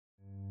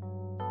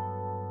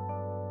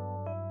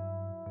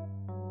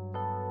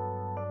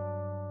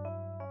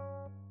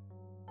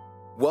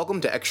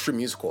Welcome to Extra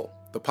Musical,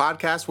 the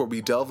podcast where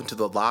we delve into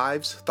the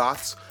lives,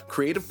 thoughts,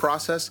 creative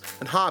process,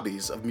 and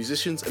hobbies of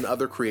musicians and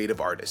other creative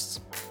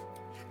artists.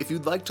 If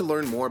you'd like to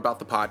learn more about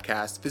the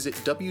podcast, visit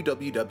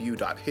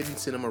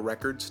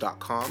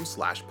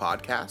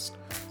www.hiddencinemarecords.com/podcast.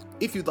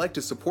 If you'd like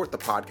to support the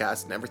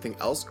podcast and everything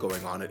else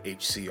going on at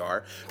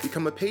HCR,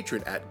 become a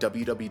patron at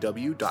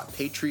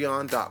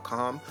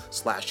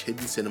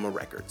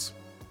www.patreon.com/hiddencinemarecords.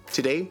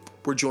 Today,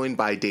 we're joined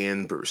by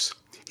Dan Bruce.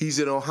 He's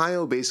an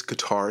Ohio-based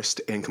guitarist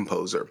and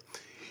composer.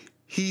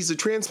 He's a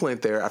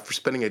transplant there after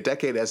spending a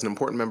decade as an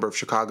important member of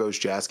Chicago's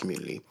jazz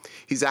community.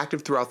 He's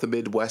active throughout the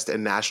Midwest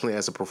and nationally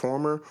as a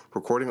performer,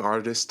 recording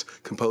artist,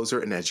 composer,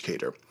 and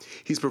educator.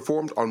 He's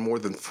performed on more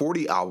than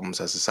 40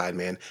 albums as a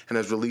sideman and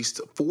has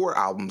released 4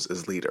 albums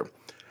as leader.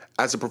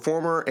 As a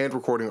performer and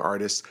recording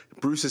artist,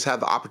 Bruce has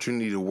had the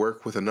opportunity to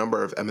work with a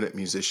number of eminent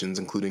musicians,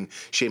 including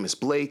Seamus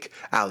Blake,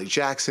 Allie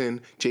Jackson,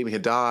 Jamie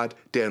Haddad,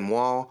 Dan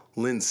Wall,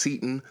 Lynn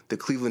Seaton, the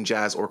Cleveland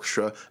Jazz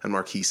Orchestra, and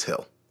Marquise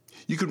Hill.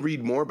 You can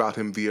read more about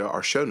him via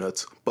our show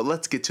notes, but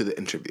let's get to the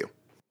interview.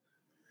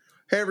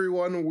 Hey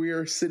everyone,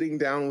 we're sitting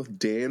down with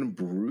Dan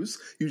Bruce.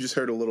 You just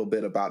heard a little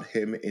bit about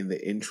him in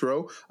the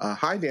intro.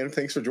 Hi Dan,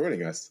 thanks for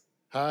joining us.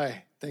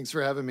 Hi, thanks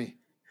for having me.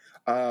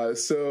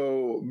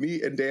 So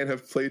me and Dan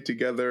have played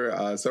together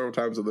several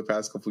times over the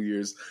past couple of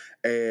years,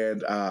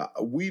 and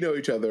we know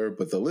each other,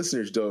 but the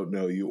listeners don't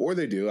know you, or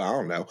they do, I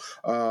don't know.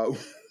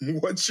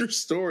 What's your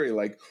story?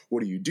 Like,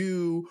 what do you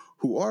do?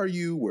 Who are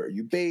you? Where are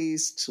you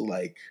based?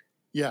 Like...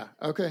 Yeah.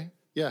 Okay.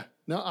 Yeah.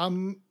 No,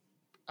 I'm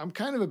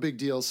kind of a big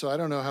deal, so I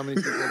don't know how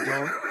many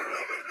people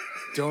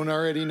don't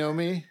already know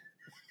me.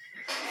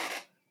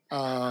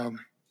 But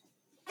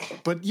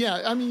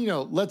yeah, I mean,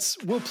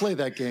 we'll play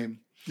that game.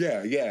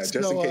 Yeah. Just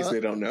in case they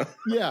don't know.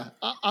 Yeah,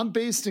 I'm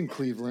based in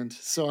Cleveland,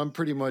 so I'm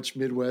pretty much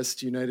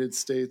Midwest United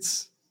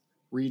States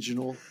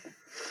regional.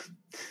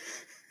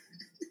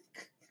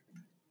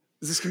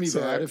 Is this gonna be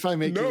bad if I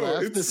make you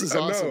laugh? This is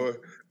awesome. No.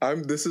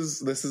 This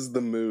is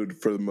the mood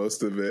for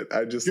most of it.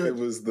 It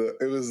was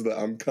the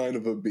I'm kind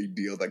of a big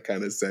deal that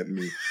kind of sent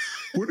me.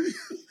 What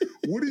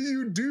do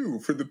you do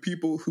for the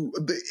people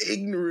the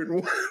ignorant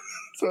ones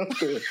out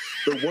there,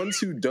 the ones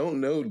who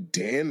don't know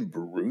Dan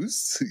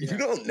Bruce? Yeah. You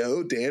don't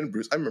know Dan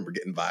Bruce? I remember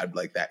getting vibed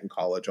like that in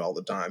college all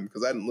the time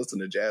because I didn't listen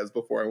to jazz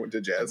before I went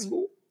to jazz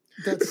school.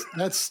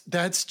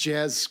 That's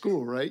jazz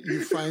school, right?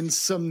 You find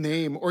some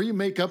name or you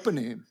make up a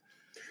name.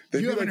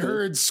 You haven't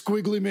heard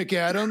Squiggly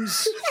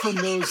McAdams from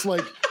those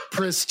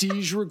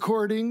prestige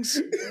recordings?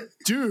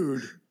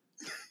 Dude.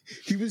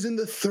 He was in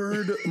the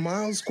Third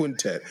Miles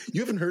Quintet.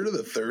 You haven't heard of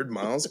the Third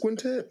Miles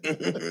Quintet?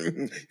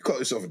 You call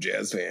yourself a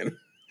jazz fan.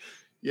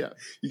 Yeah.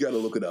 You got to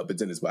look it up.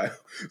 It's in his bio.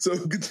 So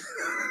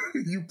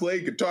you play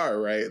guitar,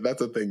 right?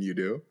 That's a thing you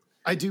do.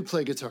 I do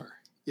play guitar.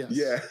 Yes.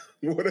 Yeah.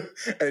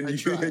 And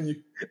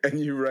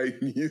you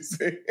write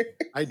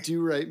music. I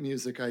do write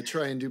music. I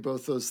try and do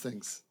both those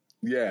things.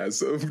 Yeah,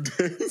 so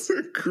Dan's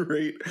a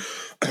great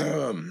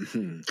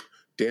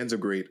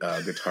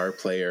guitar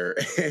player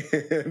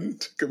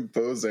and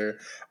composer.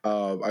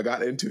 I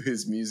got into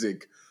his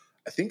music,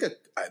 I think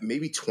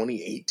maybe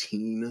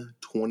 2018,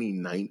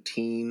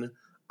 2019.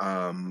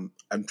 I'm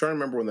trying to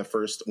remember when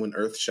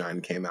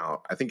Earthshine came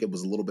out. I think it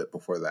was a little bit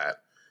before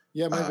that.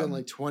 Yeah, it might have been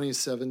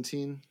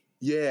 2017.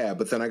 Yeah,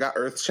 but then I got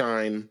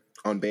Earthshine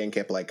on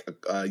Bandcamp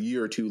a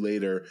year or two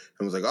later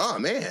and was like, oh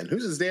man,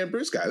 who's this Dan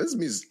Bruce guy? This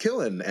music's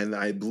killing. And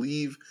I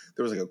believe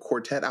there was a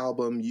quartet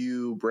album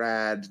you,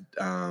 Brad,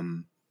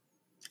 Aiden,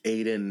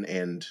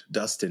 and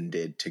Dustin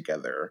did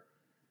together.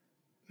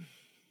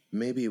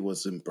 Maybe it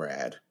wasn't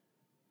Brad.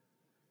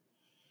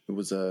 It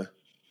was that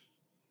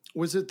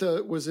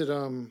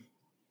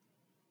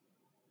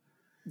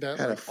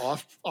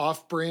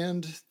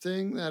off-brand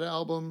thing, that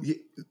album? Yeah,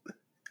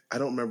 I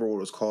don't remember what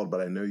it was called,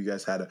 but I know you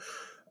guys had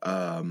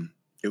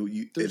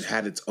it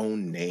had its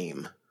own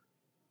name,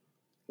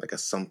 like a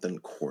something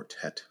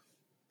quartet.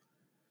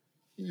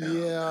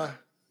 Yeah.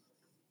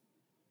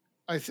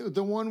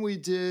 The one we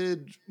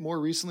did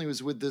more recently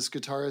was with this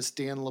guitarist,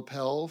 Dan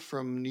Lapel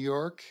from New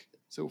York.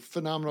 So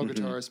phenomenal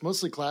guitarist,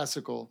 mostly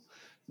classical,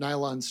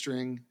 nylon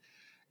string.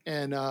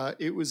 And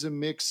it was a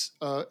mix.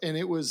 And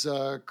it was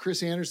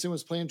Chris Anderson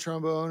was playing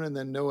trombone, and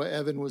then Noah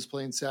Evan was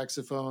playing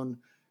saxophone.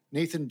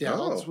 Nathan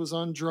Dowds was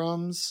on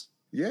drums.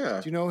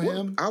 Yeah. Do you know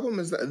him? What album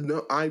is that?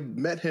 No, I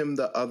met him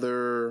the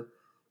other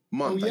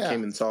month. I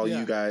came and saw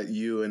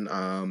you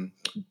and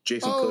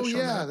Jason Cush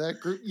that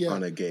group,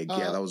 on a gig.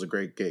 Yeah, that was a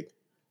great gig.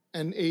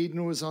 And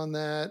Aiden was on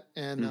that.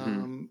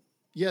 And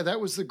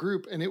that was the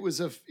group. And it was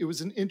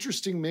an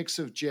interesting mix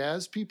of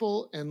jazz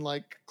people and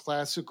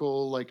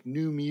classical,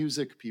 new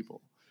music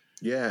people.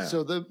 Yeah.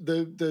 So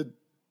the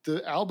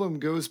album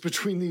goes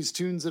between these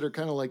tunes that are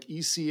kind of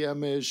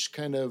ECM-ish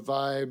kind of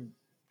vibe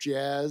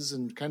jazz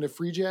and kind of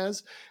free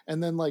jazz,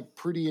 and then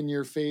pretty in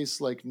your face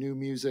new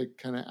music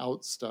kind of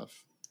out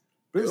stuff.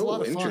 But it was a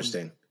lot of fun.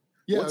 Interesting.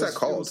 Yeah, what's that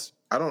called?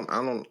 I don't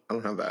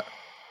have that.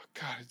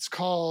 God, it's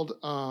called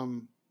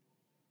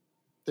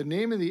the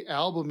name of the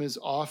album is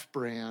Off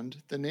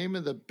Brand. The name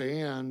of the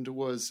band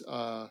was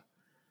I'm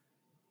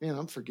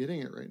forgetting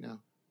it right now.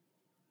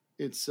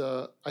 It's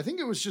I think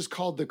it was just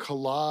called the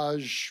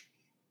Collage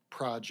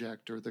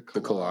Project or the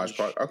Collage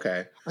Project.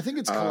 Okay. I think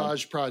it's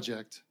Collage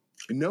Project.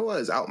 Noah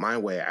is out my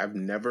way. I've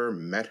never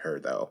met her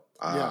though.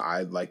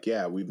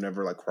 We've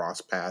never like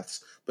crossed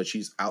paths, but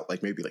she's out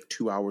like maybe like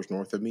 2 hours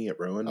north of me at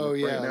Rowan. Oh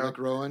yeah, right now. like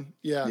Rowan.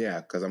 Yeah.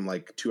 Yeah, because I'm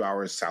like 2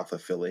 hours south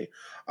of Philly.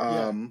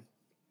 But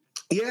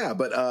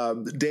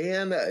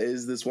Dan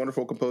is this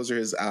wonderful composer.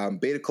 His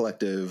Beta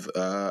Collective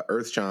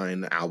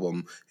Earthshine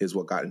album is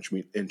what got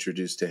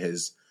introduced to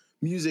his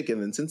music,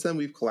 and then since then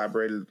we've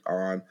collaborated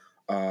on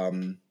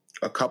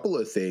a couple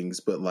of things.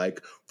 But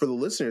like for the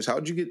listeners, how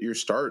did you get your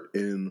start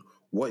in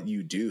what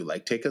you do?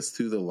 Like take us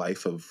through the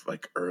life of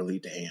like early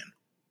Dan.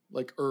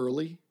 Like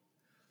early?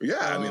 Yeah,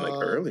 I mean like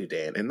early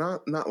Dan, and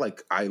not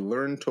like I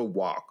learned to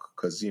walk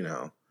because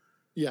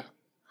yeah,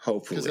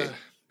 hopefully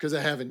because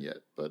I haven't yet,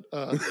 but.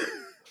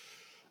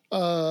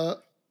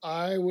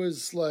 I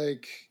was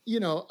like,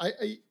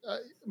 I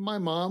my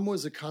mom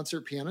was a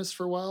concert pianist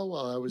for a while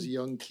I was a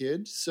young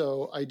kid.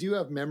 So I do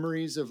have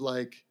memories of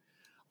like,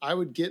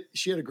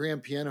 she had a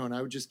grand piano and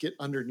I would just get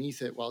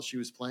underneath it while she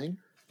was playing.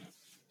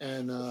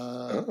 And,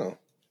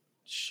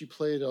 she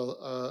played,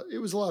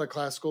 it was a lot of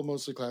classical,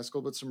 mostly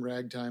classical, but some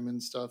ragtime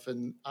and stuff.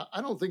 And I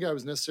don't think I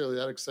was necessarily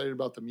that excited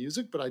about the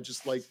music, but I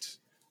just liked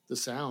the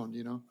sound,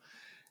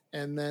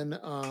 and then,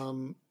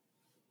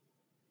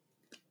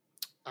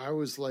 I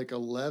was like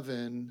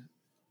 11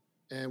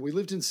 and we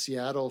lived in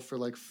Seattle for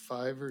like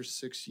 5 or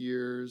 6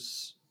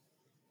 years,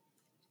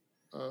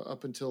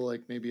 up until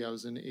like maybe I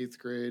was in 8th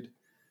grade.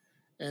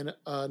 And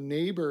a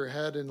neighbor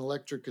had an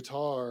electric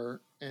guitar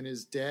and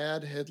his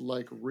dad had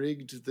like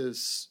rigged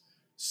this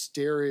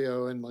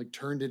stereo and like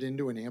turned it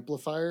into an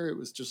amplifier. It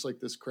was just like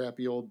this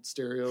crappy old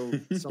stereo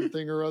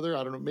something or other.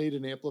 I don't know, made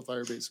an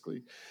amplifier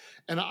basically.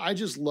 And I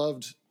just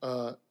loved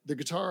the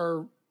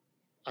guitar.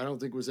 I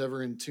don't think was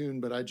ever in tune,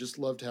 but I just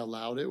loved how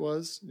loud it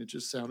was. It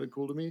just sounded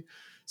cool to me.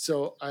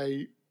 So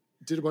I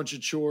did a bunch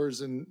of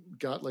chores and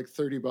got like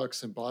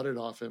 $30 and bought it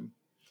off him.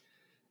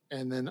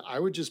 And then I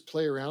would just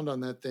play around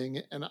on that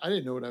thing. And I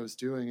didn't know what I was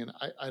doing. And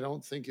I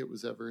don't think it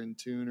was ever in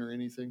tune or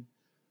anything.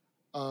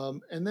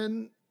 And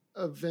then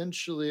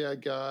eventually I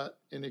got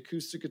an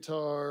acoustic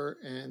guitar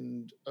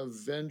and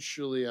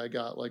eventually I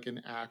got like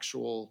an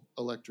actual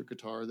electric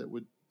guitar that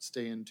would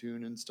stay in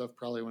tune and stuff,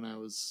 probably when I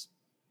was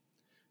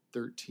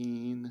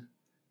 13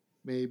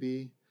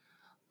 maybe.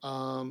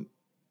 And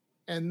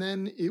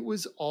then it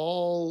was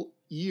all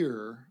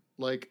ear.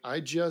 Like I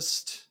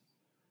just,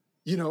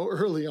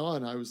 early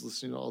on I was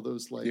listening to all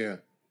those like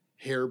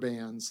hair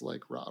bands,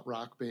 like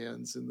rock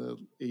bands in the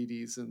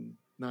 80s and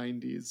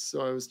 90s.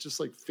 So I was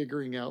just like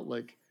figuring out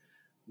like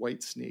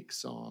Whitesnake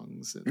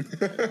songs and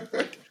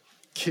like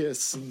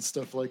Kiss and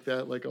stuff like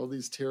that, like all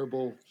these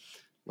terrible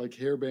like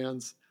hair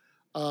bands.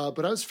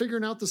 But I was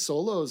figuring out the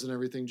solos and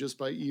everything just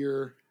by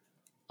ear.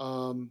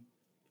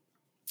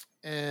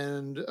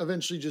 And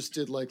eventually just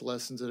did like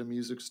lessons at a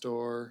music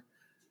store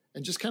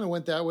and just kind of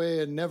went that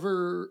way and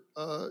never,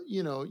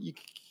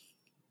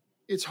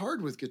 it's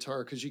hard with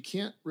guitar because you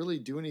can't really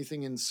do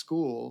anything in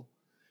school.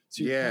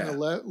 So you're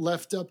kind of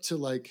left up to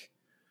like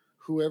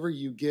whoever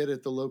you get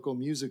at the local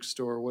music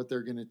store, what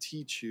they're going to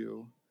teach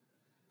you.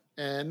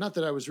 And not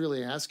that I was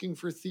really asking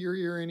for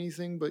theory or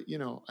anything, but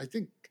I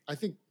think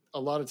a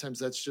lot of times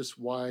that's just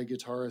why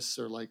guitarists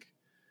are like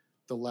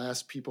the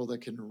last people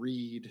that can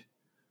read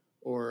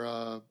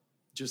or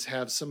just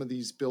have some of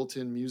these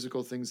built-in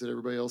musical things that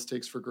everybody else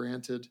takes for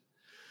granted.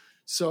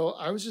 So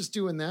I was just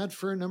doing that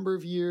for a number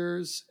of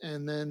years.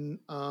 And then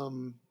I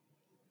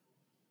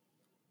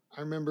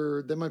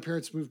remember then my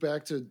parents moved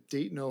back to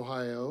Dayton,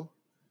 Ohio.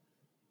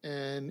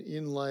 And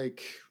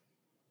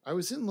I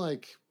was in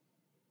like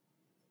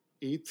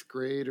 8th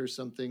grade or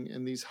something.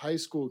 And these high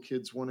school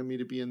kids wanted me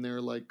to be in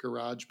their like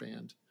garage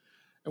band.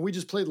 And we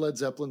just played Led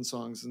Zeppelin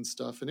songs and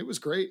stuff. And it was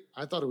great.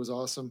 I thought it was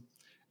awesome.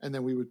 And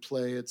then we would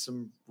play at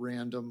some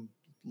random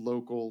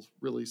local,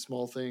 really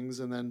small things.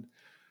 And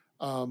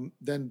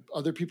then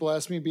other people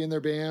asked me to be in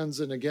their bands.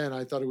 And again,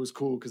 I thought it was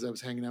cool because I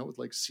was hanging out with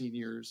like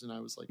seniors and I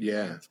was like a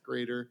 9th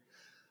grader.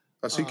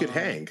 Oh, so you could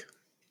hang.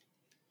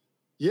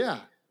 Yeah,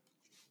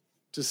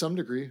 to some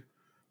degree.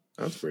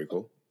 That's pretty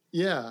cool.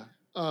 Yeah.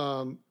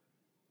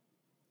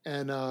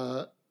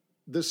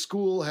 The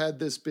school had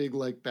this big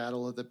like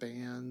battle of the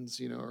bands,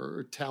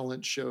 or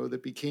talent show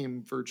that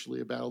became virtually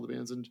a battle of the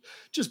bands and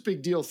just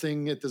big deal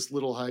thing at this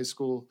little high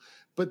school.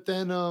 But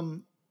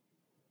then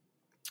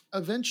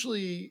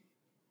eventually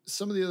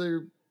some of the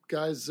other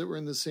guys that were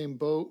in the same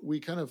boat, we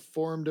kind of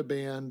formed a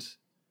band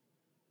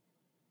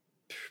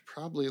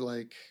probably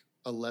like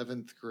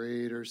 11th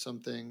grade or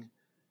something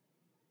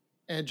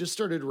and just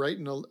started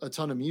writing a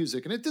ton of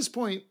music. And at this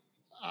point,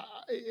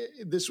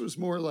 this was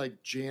more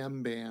like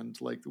jam band.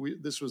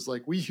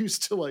 We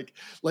used to like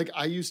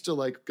I used to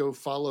like go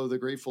follow the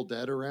Grateful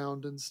Dead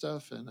around and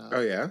stuff. And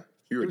oh yeah,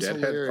 you were a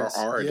Deadhead or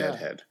are a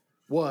Deadhead?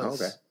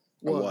 Was okay.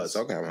 Was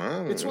okay.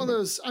 It's one of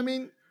those. I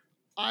mean,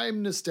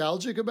 I'm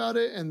nostalgic about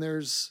it, and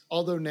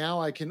although now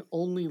I can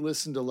only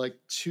listen to like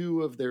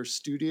 2 of their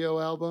studio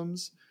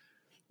albums,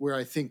 where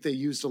I think they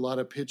used a lot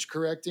of pitch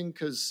correcting,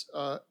 because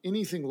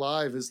anything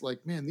live is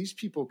like, man, these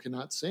people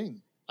cannot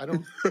sing. I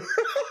don't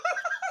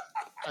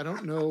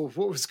know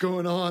what was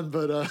going on,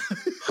 but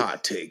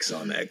hot takes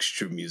on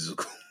extra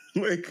musical.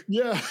 Like,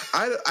 yeah,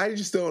 I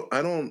just don't.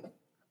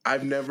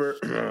 I've never.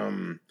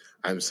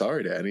 I'm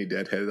sorry to any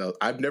Deadhead.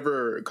 I've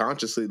never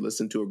consciously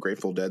listened to a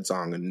Grateful Dead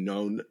song and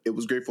known it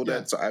was Grateful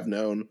Dead. So I've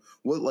known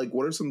what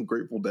are some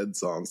Grateful Dead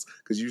songs?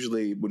 Because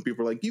usually when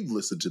people are like, you've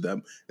listened to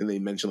them, and they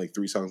mention like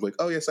 3 songs, like,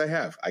 oh yes, I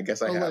have. I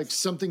guess I have. Like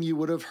something you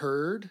would have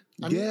heard.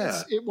 I mean,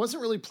 it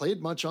wasn't really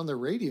played much on the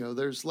radio.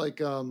 There's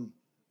like,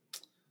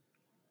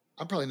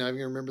 I'm probably not even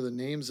gonna remember the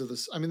names of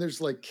this. I mean,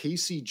 there's like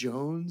Casey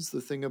Jones,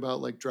 the thing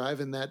about like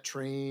driving that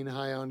train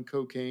high on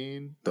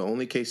cocaine. The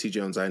only Casey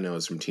Jones I know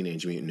is from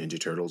Teenage Mutant Ninja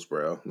Turtles,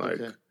 bro. Like,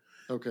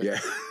 okay,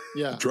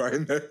 yeah.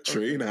 Driving that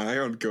train high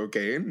on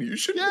cocaine. You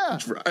shouldn't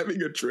be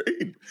driving a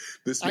train.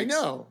 I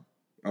know.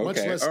 Okay, much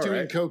less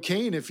doing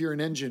cocaine if you're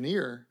an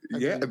engineer. I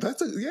mean,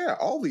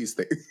 all these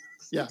things.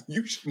 Yeah.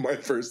 My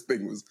first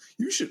thing was,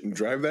 you shouldn't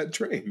drive that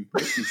train.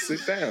 Make you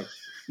sit down.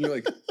 You're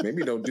like,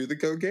 maybe don't do the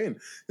cocaine.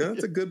 No,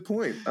 that's a good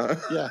point.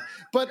 Yeah.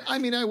 But I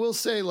mean, I will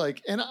say,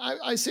 like, and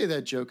I say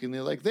that jokingly,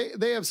 like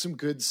they have some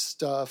good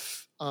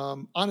stuff.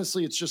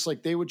 Honestly, it's just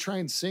like they would try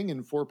and sing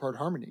in 4-part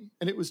harmony.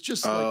 And it was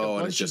just like a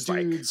bunch of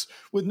dudes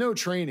with no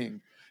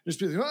training. Just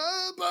be like,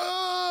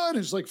 and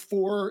it's like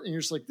 4, and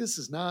you're just like, this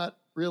is not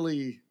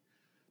really.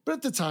 But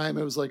at the time,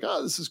 it was like,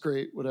 oh, this is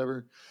great,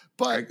 whatever.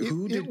 But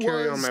who did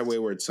Carry On My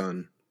Wayward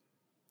Son?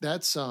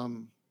 That's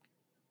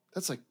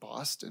like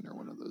Boston or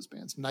one of those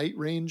bands. Night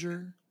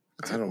Ranger.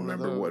 I don't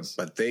remember what,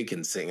 but they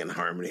can sing in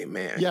harmony,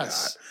 man.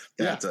 Yes.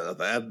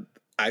 God,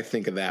 I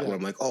think of that when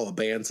I'm like, oh, a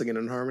band singing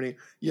in harmony?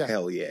 Yeah.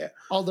 Hell yeah.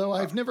 Although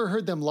I've never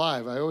heard them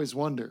live. I always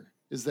wonder,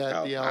 is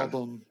that the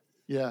album?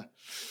 Yeah.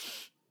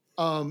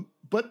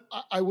 But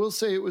I will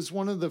say it was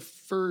one of the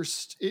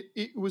first,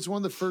 it was one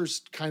of the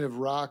first kind of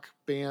rock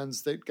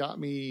bands that got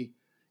me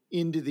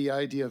into the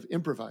idea of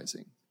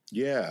improvising.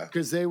 Yeah.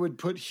 Because they would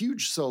put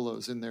huge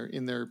solos in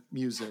their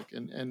music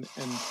and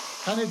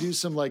kind of do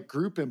some like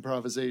group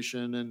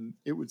improvisation, and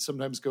it would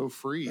sometimes go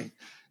free.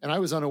 And I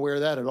was unaware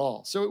of that at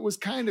all. So it was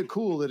kind of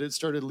cool that it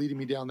started leading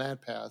me down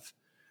that path.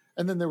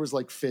 And then there was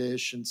like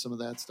Fish and some of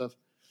that stuff.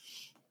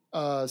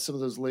 Some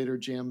of those later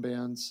jam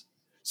bands.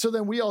 So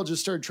then we all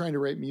just started trying to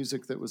write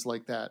music that was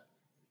like that.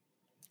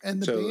 And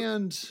the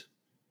band,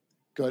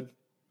 good.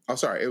 Oh,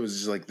 sorry. It was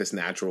just like this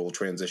natural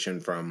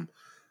transition from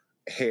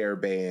hair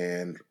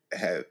band,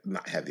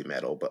 not heavy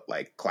metal, but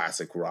like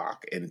classic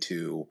rock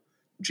into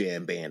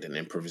jam band and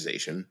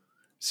improvisation.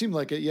 Seemed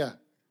like it, yeah.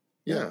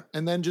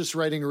 And then just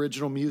writing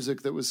original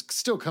music that was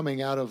still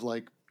coming out of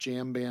like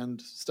jam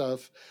band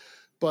stuff.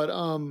 But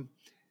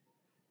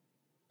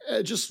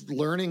just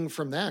learning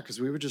from that, because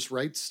we would just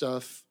write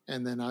stuff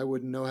and then I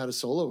wouldn't know how to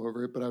solo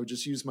over it, but I would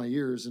just use my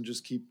ears and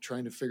just keep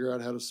trying to figure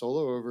out how to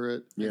solo over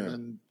it. Yeah.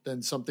 And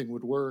then something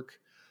would work.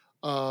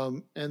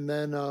 And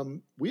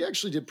then we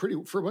actually did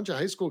for a bunch of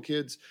high school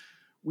kids.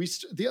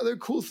 The other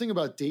cool thing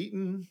about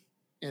Dayton,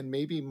 and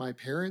maybe my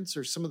parents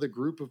or some of the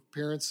group of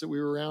parents that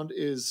we were around,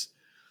 is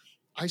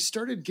I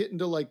started getting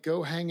to like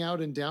go hang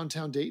out in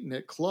downtown Dayton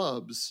at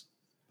clubs,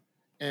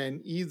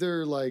 and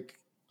either like,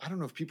 I don't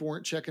know if people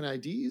weren't checking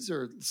IDs,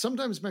 or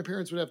sometimes my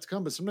parents would have to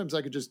come, but sometimes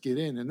I could just get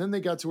in. And then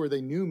they got to where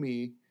they knew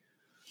me.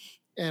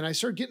 And I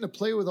started getting to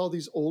play with all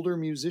these older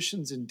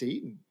musicians in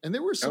Dayton. And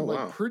there were some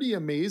pretty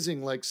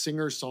amazing like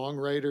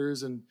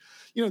singer-songwriters. And,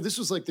 you know, this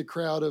was like the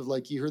crowd of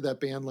like, you heard that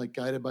band like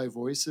Guided by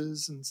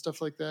Voices and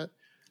stuff like that.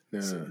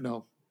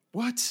 No.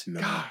 What?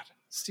 No. God,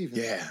 Steven.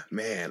 Yeah,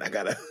 man, I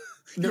gotta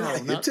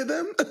not to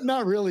them.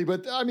 Not really,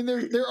 but I mean,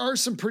 there are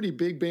some pretty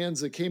big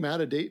bands that came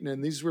out of Dayton,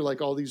 and these were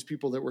like all these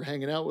people that were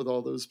hanging out with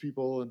all those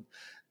people. And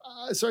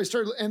so I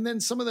started, and then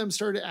some of them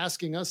started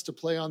asking us to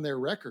play on their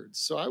records.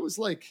 So I was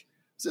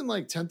in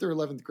like 10th or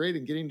 11th grade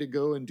and getting to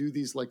go and do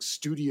these like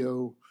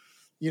studio,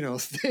 you know,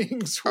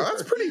 things. Oh,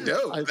 that's pretty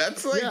dope. I thought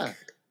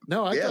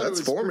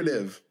that's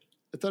formative.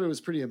 I thought it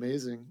was pretty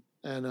amazing.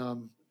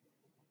 And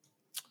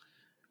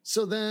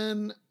so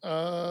then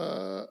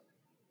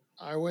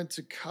I went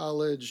to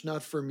college,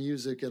 not for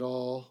music at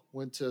all.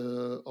 Went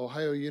to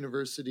Ohio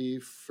University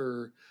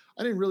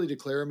I didn't really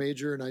declare a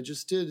major, and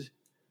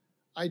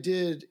I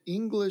did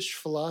English,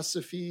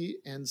 philosophy,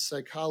 and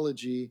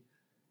psychology,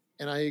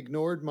 and I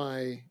ignored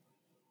I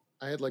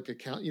had like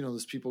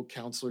those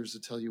counselors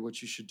that tell you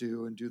what you should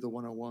do and do the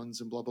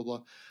 101s and blah, blah,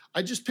 blah.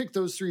 I just picked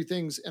those 3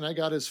 things, and I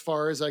got as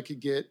far as I could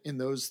get in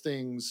those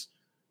things,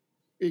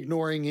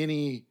 ignoring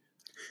any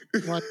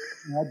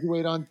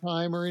graduate on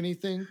time or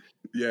anything.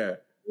 Yeah.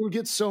 They would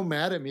get so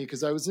mad at me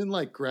because I was in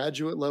like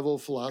graduate level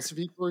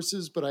philosophy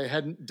courses, but I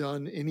hadn't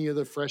done any of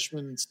the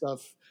freshman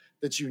stuff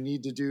that you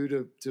need to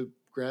do to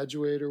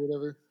graduate or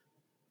whatever.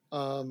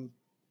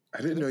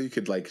 I didn't know you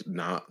could like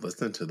not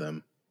listen to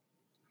them.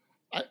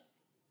 I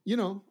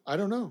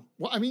don't know.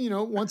 Well, I mean,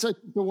 once I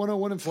took the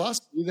 101 in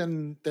philosophy,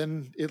 then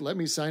it let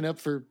me sign up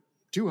for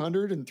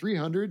 200 and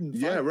 300 and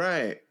 500. Yeah,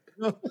 right.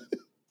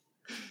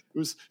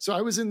 So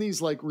I was in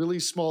these like really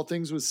small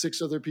things with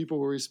 6 other people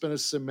where we spent a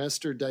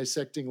semester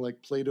dissecting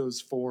like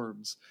Plato's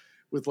forms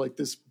with like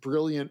this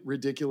brilliant,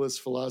 ridiculous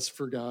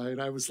philosopher guy.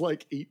 And I was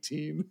like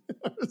 18.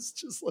 I was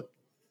just like,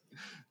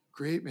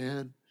 great,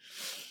 man.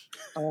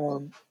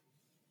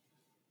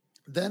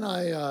 Then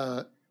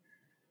I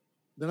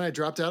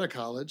dropped out of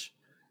college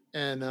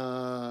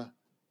and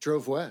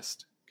drove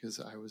west because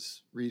I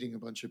was reading a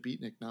bunch of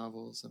beatnik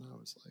novels and I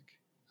was like,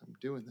 I'm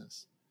doing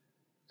this.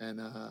 And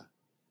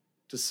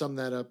to sum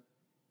that up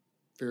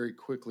very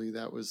quickly,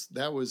 that was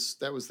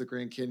the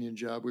Grand Canyon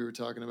job we were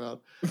talking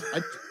about.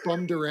 I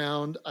bummed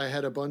around. I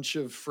had a bunch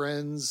of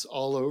friends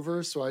all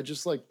over, so I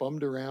just like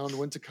bummed around,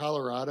 went to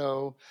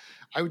Colorado.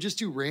 I would just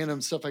do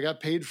random stuff. I got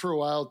paid for a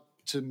while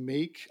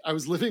I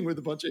was living with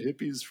a bunch of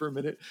hippies for a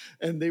minute,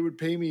 and they would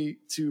pay me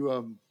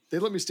to they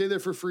let me stay there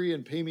for free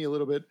and pay me a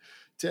little bit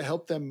to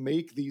help them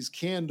make these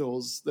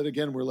candles that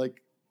again were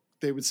like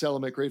they would sell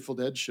them at Grateful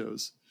Dead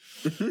shows.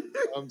 So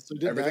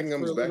did Everything that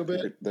comes for a back little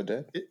to bit. the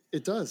dead.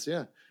 It does,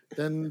 yeah.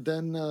 Then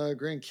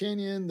Grand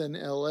Canyon, then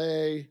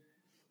LA,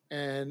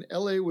 and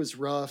LA was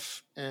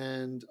rough,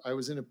 and I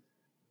was in a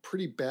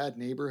pretty bad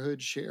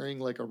neighborhood, sharing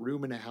like a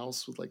room in a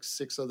house with like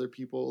 6 other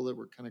people that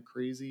were kind of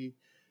crazy.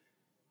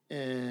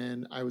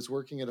 And I was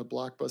working at a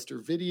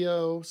Blockbuster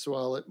Video, so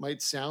while it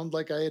might sound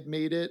like I had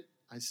made it,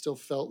 I still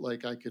felt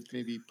like I could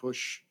maybe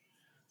push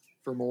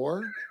for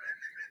more.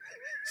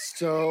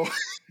 So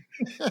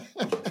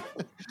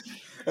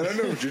And I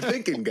know what you're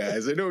thinking,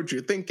 guys. I know what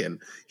you're thinking.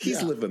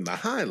 He's living the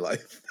high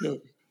life.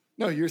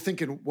 No, you're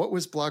thinking, what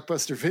was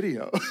Blockbuster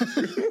Video?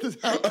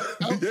 How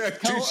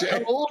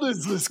old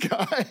is this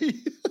guy?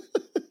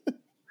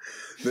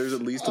 There's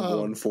at least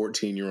one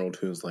 14-year-old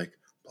who's like,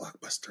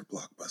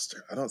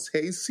 Blockbuster. I don't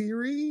say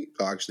Siri.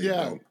 Oh, actually,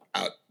 don't.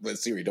 But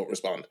Siri, don't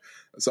respond.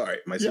 Sorry,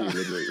 my Siri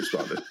literally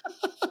responded.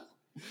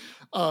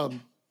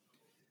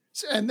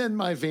 And then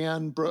my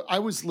van broke. I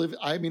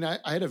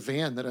had a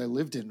van that I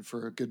lived in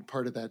for a good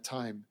part of that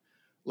time,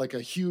 like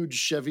a huge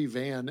Chevy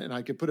van, and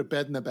I could put a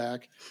bed in the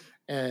back.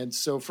 And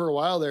so for a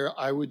while there,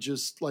 I would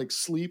just like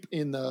sleep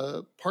in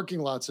the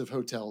parking lots of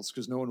hotels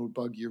because no one would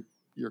bug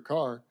your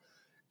car.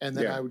 And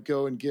then I would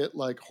go and get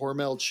like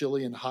Hormel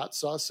chili and hot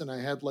sauce. And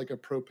I had like a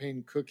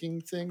propane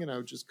cooking thing and I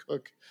would just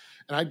cook.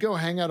 And I'd go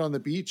hang out on the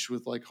beach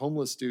with like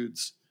homeless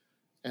dudes.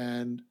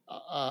 And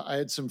I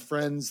had some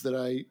friends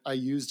that I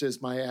used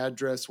as my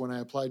address when I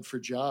applied for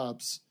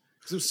jobs.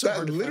 It was so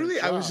hard to literally, find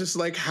a job. I was just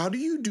like, how do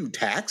you do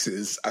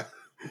taxes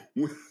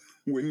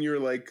when you're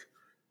like,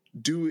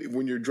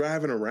 when you're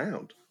driving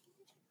around?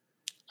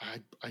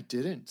 I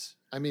didn't.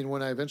 I mean,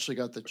 when I eventually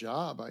got the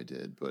job, I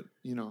did, but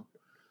you know.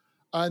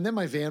 And then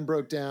my van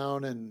broke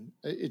down, and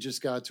it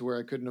just got to where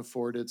I couldn't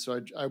afford it,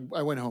 so I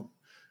went home.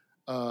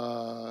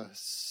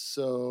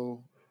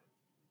 So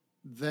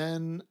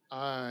then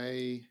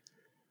I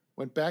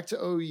went back to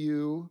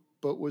OU,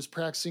 but was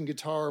practicing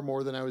guitar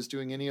more than I was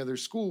doing any other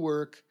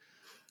schoolwork.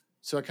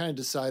 So I kind of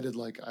decided,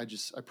 like, I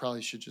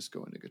probably should just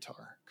go into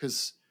guitar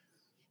because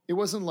it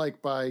wasn't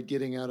like by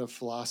getting out of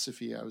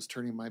philosophy I was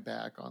turning my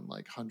back on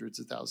like hundreds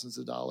of thousands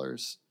of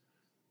dollars.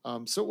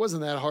 So it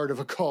wasn't that hard of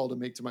a call to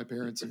make to my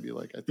parents and be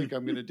like, I think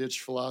I'm going to ditch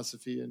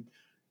philosophy and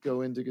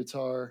go into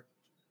guitar.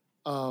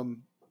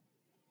 And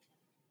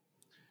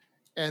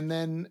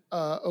then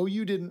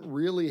OU didn't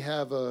really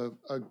have a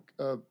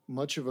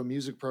much of a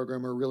music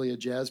program or really a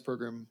jazz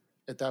program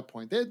at that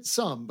point. They had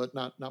some, but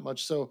not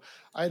much. So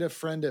I had a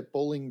friend at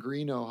Bowling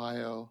Green,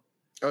 Ohio.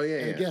 Oh, yeah.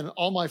 And again,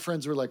 all my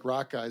friends were like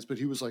rock guys, but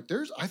he was like,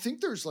 I think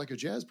there's like a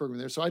jazz program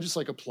there. So I just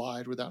like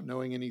applied without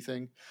knowing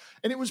anything.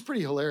 And it was pretty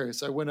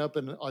hilarious. I went up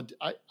and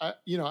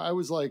I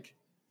was like,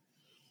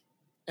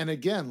 and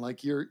again,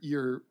 like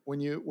when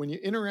you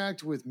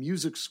interact with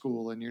music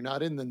school and you're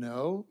not in the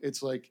know,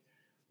 it's like,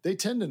 they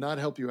tend to not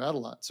help you out a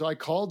lot. So I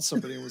called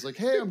somebody and was like,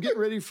 hey, I'm getting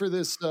ready for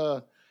this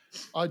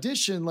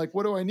audition. Like,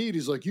 what do I need?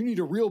 He's like, you need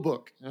a real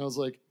book. And I was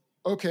like,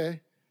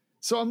 okay.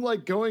 So I'm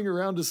like going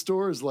around to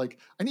stores like,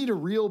 I need a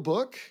real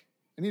book.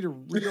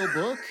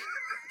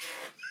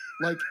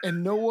 Like,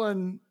 and no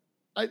one,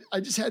 I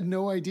just had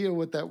no idea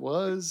what that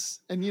was.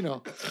 And,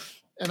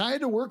 and I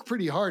had to work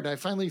pretty hard. And I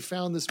finally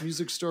found this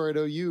music store at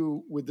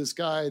OU with this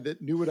guy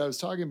that knew what I was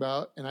talking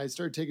about. And I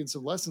started taking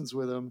some lessons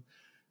with him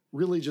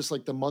really just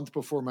like the month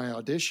before my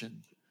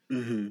audition.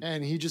 Mm-hmm.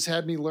 And he just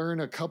had me learn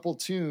a couple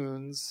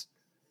tunes.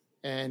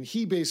 And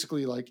he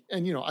basically like,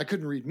 and, I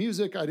couldn't read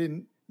music. I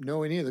didn't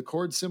know any of the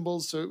chord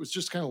symbols. So it was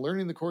just kind of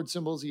learning the chord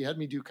symbols. He had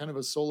me do kind of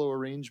a solo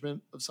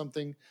arrangement of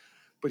something,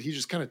 but he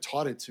just kind of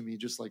taught it to me,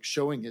 just like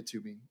showing it to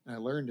me. And I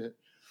learned it.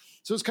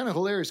 So it's kind of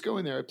hilarious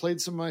going there. I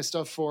played some of my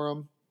stuff for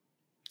him.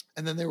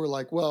 And then they were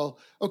like, well,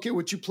 okay,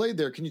 what you played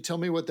there, can you tell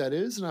me what that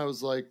is? And I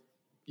was like,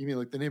 you mean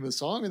like the name of the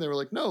song? And they were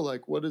like, no,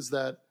 like, what is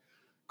that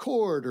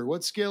chord or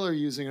what scale are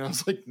you using? And I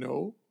was like,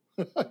 no,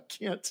 I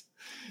can't.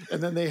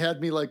 And then they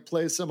had me like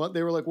play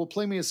they were like, well,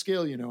 play me a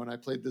scale, and I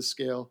played this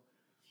scale.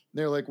 And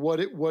they're like, what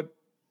do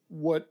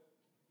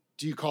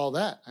you call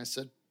that? I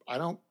said, I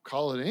don't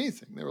call it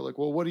anything. They were like,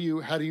 well,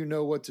 how do you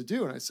know what to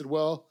do? And I said,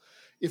 well,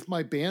 if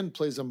my band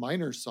plays a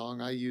minor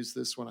song, I use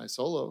this when I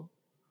solo.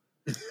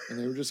 And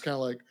they were just kind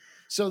of like,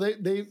 so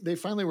they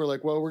finally were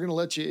like, well, we're going to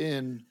let you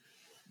in,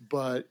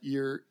 but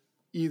you're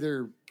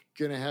either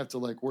going to have to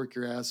like work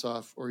your ass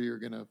off or you're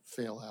going to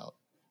fail out,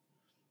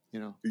 you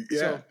know? Yeah.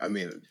 So, I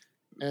mean,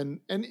 and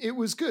it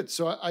was good.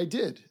 So I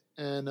did.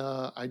 And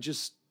I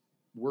just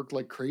worked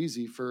like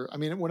crazy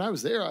when I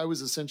was there, I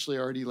was essentially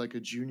already like a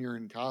junior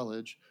in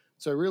college.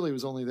 So I really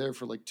was only there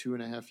for like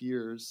 2.5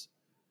 years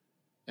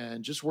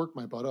and just worked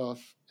my butt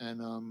off.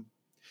 And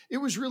it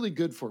was really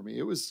good for me.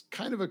 It was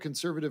kind of a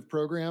conservative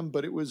program,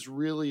 but it was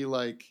really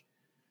like,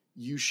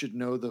 you should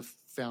know the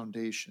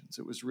foundations.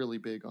 It was really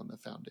big on the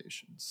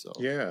foundations. So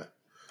yeah.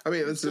 I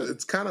mean,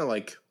 it's kind of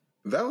like,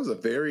 that was a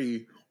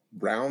very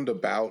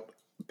roundabout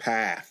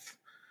path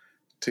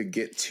to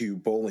get to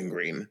Bowling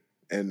Green.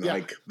 And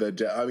like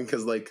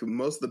because like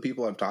most of the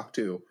people I've talked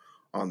to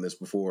on this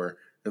before,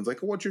 it's like,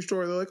 what's your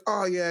story? They're like,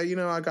 oh yeah,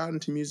 I got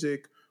into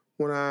music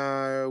when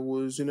I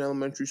was in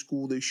elementary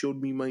school. They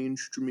showed me my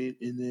instrument,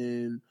 and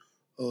then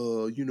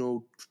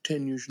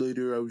 10 years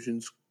later I was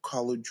in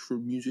college for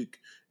music,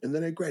 and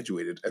then I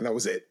graduated, and that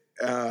was it.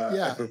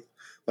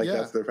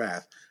 That's their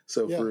path.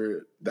 So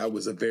that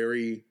was a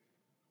very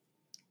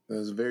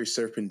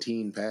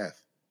serpentine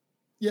path.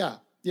 Yeah.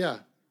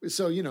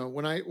 So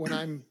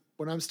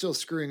when I'm still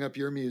screwing up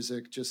your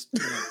music, just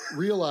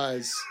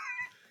realize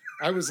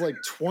I was like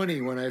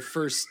 20 when I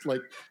first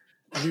like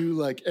knew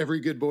like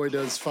every good boy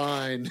does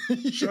fine.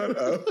 Shut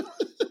up.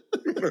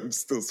 I'm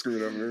still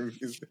screwing up your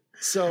music.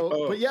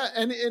 So, but yeah,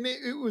 and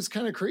it was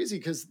kind of crazy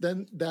because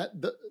then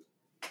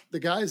the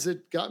guys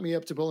that got me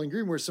up to Bowling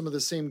Green were some of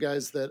the same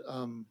guys that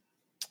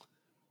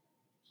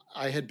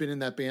I had been in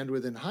that band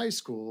with in high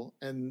school.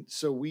 And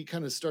so we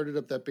kind of started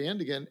up that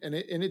band again, and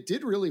it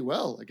did really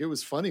well. Like, it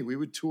was funny. We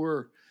would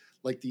tour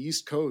like the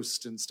East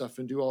Coast and stuff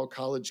and do all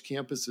college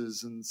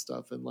campuses and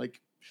stuff. And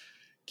like,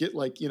 get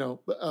like,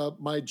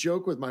 my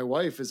joke with my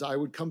wife is I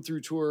would come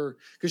through tour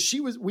because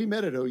we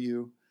met at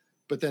OU,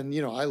 but then,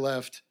 I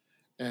left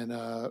and,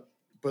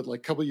 but like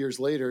a couple years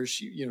later,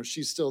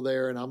 she's still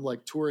there and I'm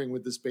like touring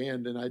with this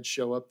band, and I'd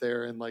show up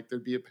there and like,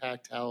 there'd be a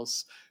packed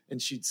house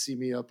and she'd see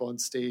me up on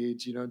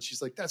stage, and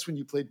she's like, that's when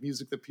you played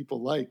music that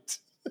people liked.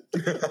 I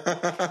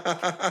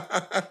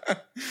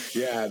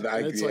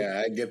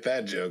get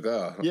that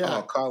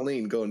joke.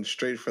 Colleen going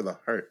straight for the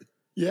heart.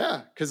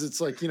 Yeah, because it's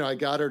like, I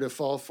got her to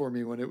fall for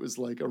me when it was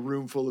like a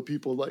room full of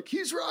people like,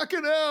 he's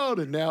rocking out.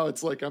 And now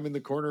it's like I'm in the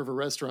corner of a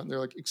restaurant and they're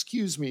like,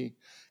 excuse me,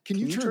 can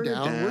you turn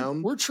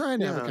down? We're trying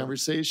to have a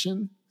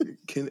conversation.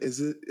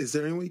 Is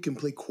there any way you can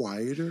play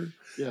quieter?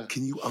 Yeah.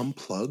 Can you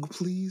unplug,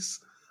 please?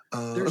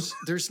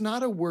 There's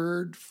not a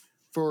word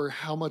for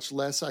how much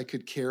less I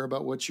could care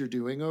about what you're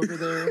doing over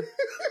there.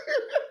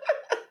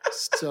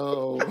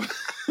 So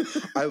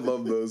I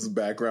love those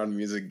background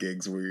music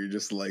gigs where you're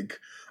just like,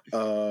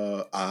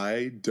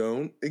 I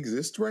don't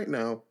exist right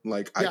now.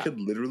 Like, I could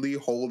literally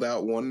hold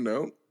out one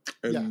note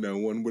and no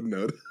one would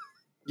notice.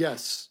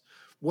 Yes.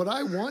 What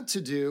I want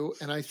to do,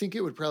 and I think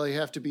it would probably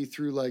have to be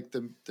through like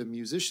the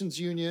musicians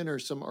union or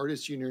some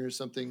artist union or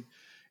something,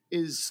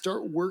 is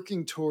start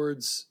working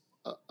towards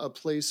a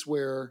place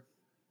where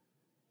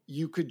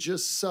you could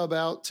just sub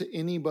out to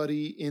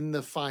anybody in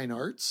the fine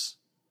arts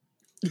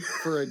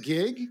for a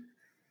gig.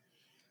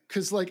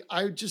 Cause like,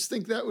 I just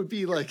think that would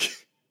be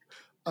like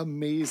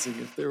amazing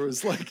if there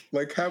was like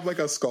have like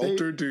a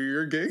sculptor do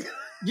your gig.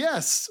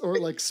 Yes. Or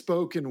like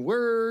spoken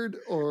word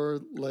or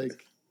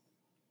like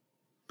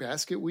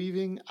basket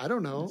weaving. I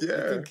don't know. Yeah.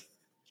 I think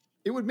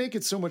it would make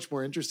it so much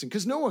more interesting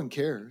because no one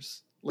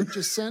cares. Like,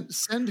 just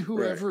send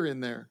whoever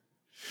in there.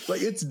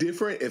 Like, it's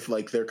different if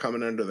like they're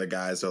coming under the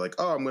guise. They're like,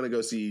 oh, I'm going to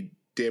go see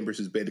Dan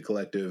Bruce's Beta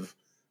Collective.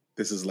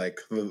 This is like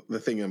the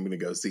thing I'm going to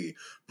go see.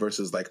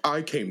 Versus like,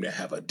 I came to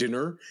have a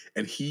dinner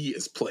and he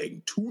is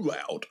playing too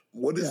loud.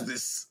 What is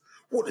this?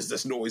 What is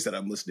this noise that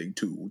I'm listening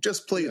to?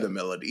 Just play the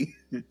melody.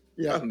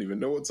 Yeah. I don't even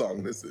know what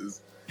song this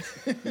is.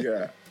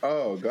 Yeah.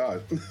 Oh,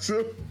 God.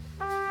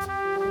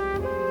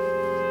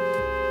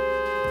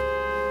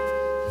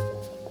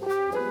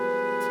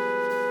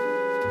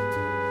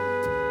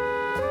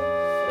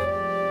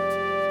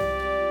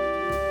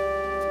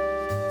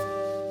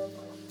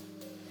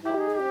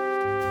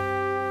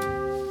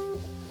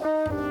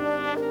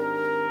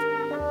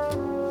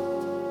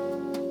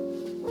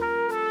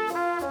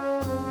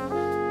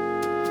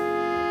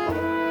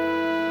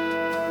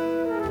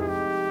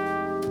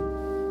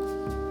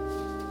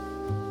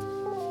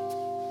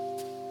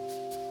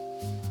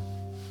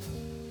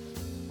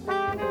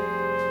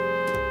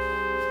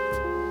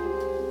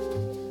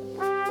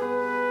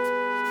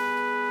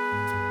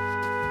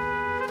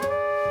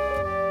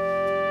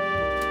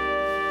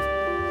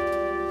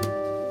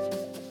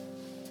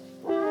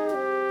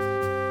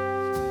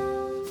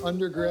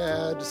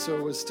 undergrad, so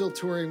I was still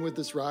touring with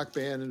this rock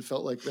band and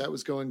felt like that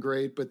was going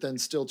great, but then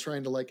still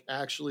trying to like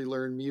actually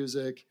learn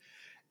music.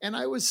 And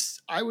I was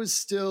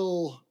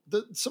still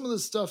some of the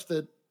stuff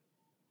that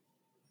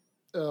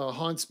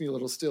haunts me a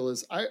little still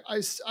is I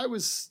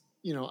was,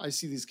 you know, I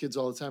see these kids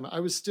all the time. I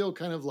was still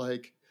kind of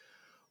like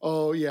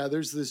oh yeah,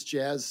 there's this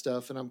jazz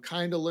stuff and I'm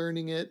kind of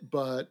learning it,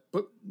 but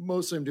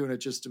mostly I'm doing it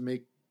just to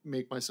make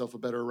myself a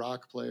better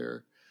rock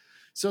player.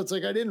 So it's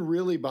like I didn't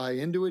really buy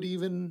into it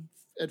even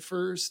at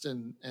first,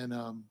 and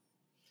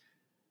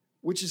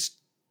which is,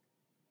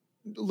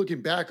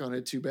 looking back on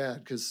it, too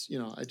bad, because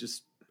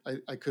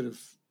I could have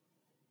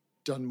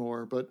done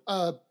more, but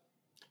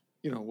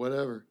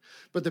whatever.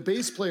 But the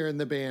bass player in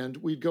the band,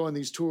 we'd go on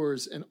these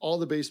tours, and all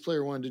the bass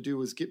player wanted to do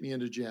was get me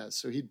into jazz.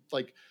 So he'd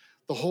like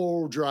the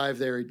whole drive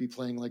there, he'd be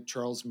playing like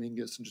Charles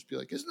Mingus and just be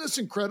like, "Isn't this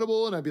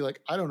incredible?" And I'd be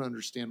like, "I don't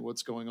understand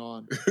what's going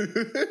on.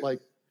 Like,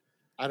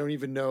 I don't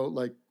even know,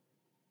 like,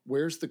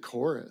 where's the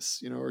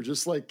chorus, or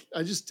just like,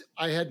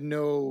 I had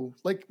no,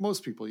 like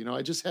most people,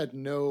 I just had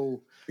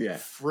no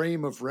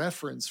frame of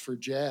reference for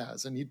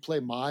jazz." And he'd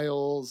play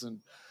Miles and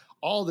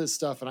all this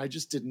stuff, and I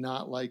just did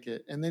not like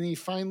it. And then he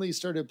finally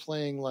started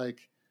playing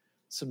like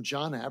some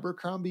John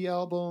Abercrombie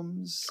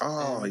albums.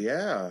 Oh,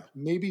 yeah.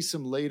 Maybe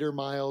some later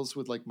Miles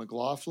with like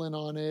McLaughlin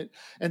on it.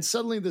 And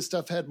suddenly the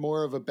stuff had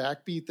more of a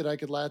backbeat that I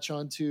could latch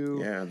onto.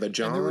 Yeah, the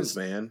Johns,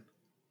 man.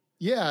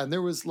 Yeah, and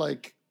there was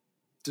like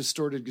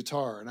distorted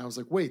guitar, and I was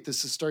like, wait,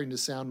 this is starting to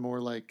sound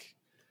more like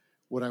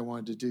what I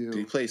wanted to do. Did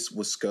he play,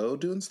 was Sco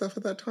doing stuff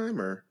at that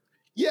time, or?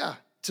 Yeah,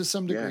 to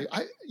some degree.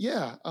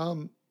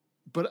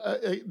 But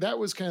that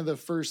was kind of the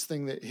first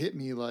thing that hit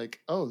me, like,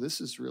 oh, this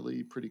is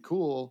really pretty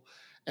cool.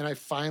 And I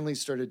finally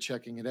started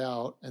checking it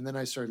out, and then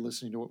I started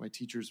listening to what my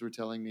teachers were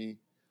telling me.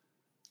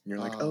 You're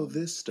like, oh,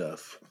 this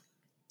stuff.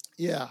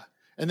 Yeah.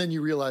 And then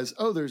you realize,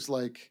 oh, there's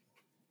like,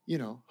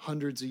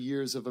 hundreds of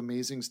years of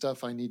amazing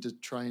stuff I need to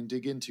try and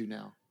dig into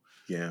now.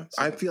 Yeah.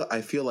 So,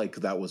 I feel like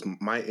that was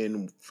my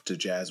in to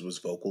jazz was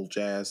vocal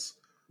jazz.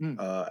 And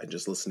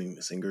just listening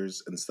to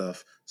singers and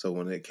stuff. So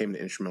when it came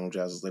to instrumental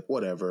jazz, I was like,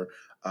 whatever.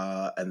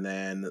 And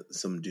then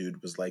some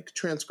dude was like,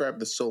 transcribe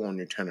the solo on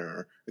your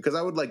tenor, because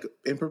I would like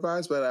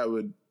improvise, but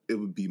it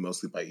would be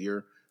mostly by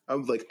ear. I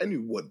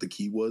knew what the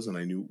key was and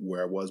I knew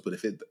where I was, but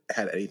if it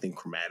had anything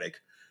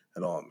chromatic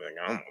at all, I'm like,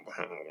 I don't know what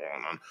the hell is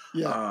going on.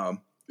 Yeah.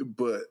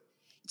 But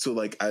so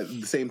like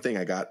the same thing,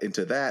 I got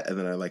into that, and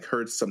then I like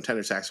heard some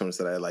tenor saxophonists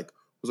that I like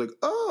was like,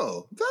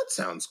 oh, that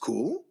sounds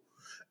cool.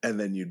 And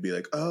then you'd be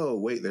like, oh,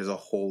 wait, there's a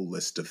whole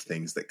list of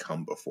things that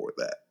come before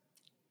that.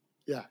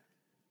 Yeah.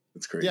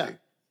 It's crazy. Yeah.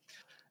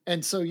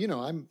 And so,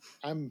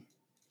 I'm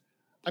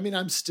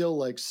still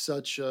like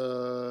such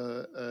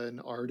an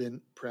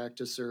ardent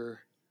practicer.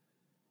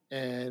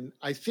 And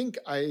I think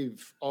I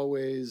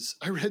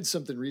read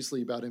something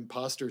recently about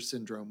imposter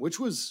syndrome, which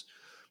was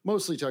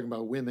mostly talking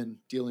about women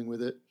dealing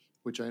with it,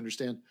 which I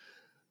understand.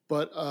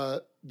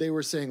 But they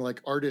were saying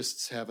like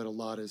artists have it a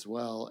lot as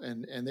well.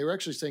 And they were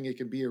actually saying it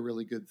can be a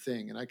really good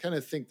thing. And I kind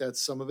of think that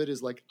some of it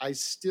is like, I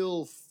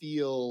still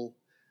feel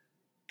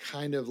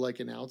kind of like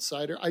an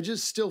outsider. I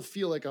just still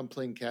feel like I'm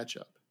playing catch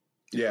up.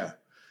 Yeah.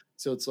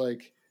 So it's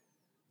like,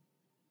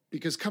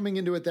 because coming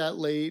into it that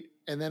late,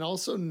 and then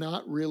also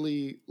not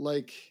really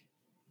like,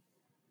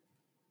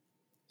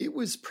 it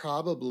was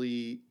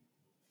probably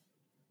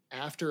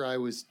after I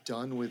was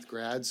done with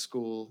grad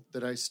school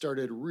that I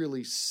started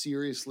really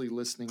seriously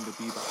listening to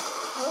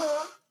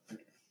bebop.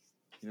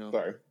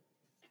 Sorry.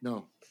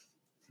 No.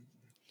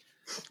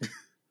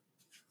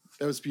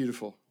 That was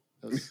beautiful.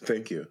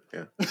 Thank you.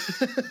 Yeah.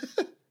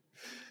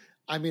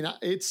 I mean,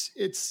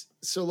 it's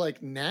so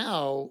like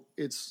now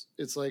it's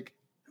like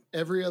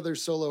every other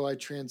solo I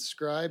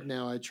transcribe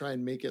now, I try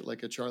and make it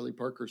like a Charlie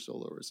Parker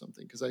solo or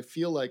something, because I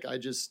feel like I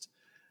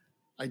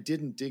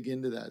didn't dig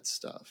into that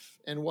stuff.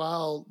 And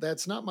while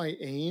that's not my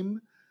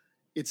aim,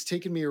 it's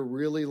taken me a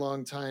really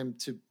long time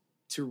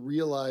to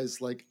realize,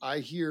 like, I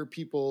hear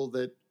people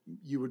that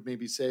you would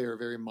maybe say are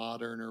very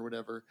modern or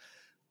whatever,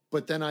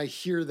 but then I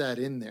hear that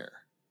in there.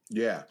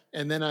 Yeah.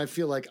 And then I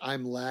feel like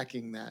I'm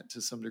lacking that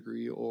to some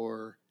degree,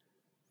 or,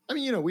 I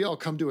mean, we all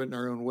come to it in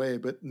our own way,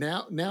 but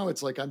now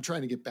it's like, I'm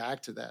trying to get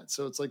back to that.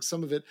 So it's like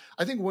some of it,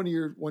 I think one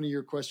of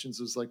your questions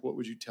was like, what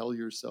would you tell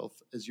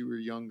yourself as you were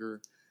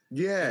younger?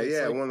 Yeah,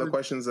 yeah. Like, one of the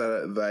questions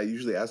that I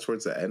usually ask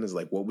towards the end is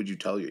like, what would you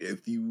tell you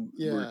if you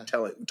were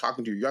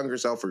talking to your younger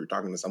self, or you're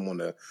talking to someone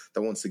that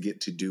wants to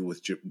get to do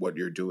with what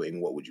you're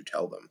doing? What would you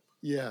tell them?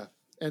 Yeah,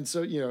 and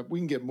so we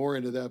can get more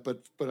into that,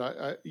 but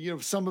I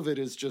some of it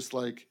is just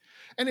like,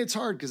 and it's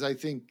hard because I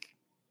think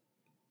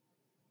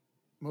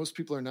most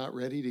people are not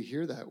ready to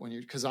hear that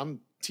because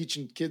I'm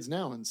teaching kids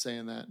now and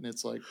saying that, and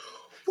it's like,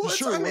 well,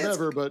 sure,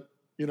 whatever, but.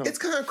 It's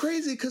kind of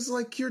crazy because,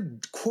 like, you're,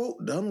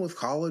 quote, done with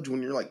college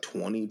when you're, like,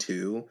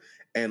 22.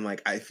 And,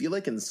 like, I feel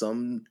like in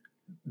some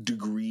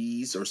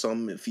degrees or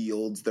some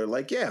fields, they're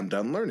like, yeah, I'm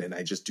done learning.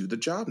 I just do the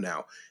job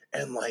now.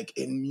 And, like,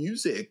 in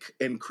music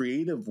and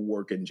creative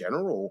work in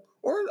general,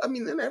 or, I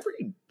mean, in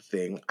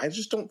everything, I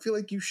just don't feel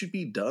like you should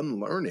be done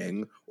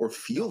learning or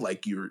feel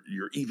like you're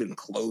even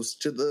close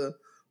to the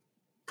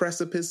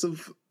precipice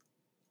of,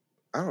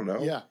 I don't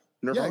know,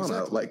 nirvana. Yeah,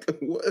 exactly. Like,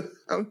 what?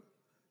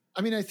 I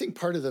mean, I think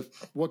part of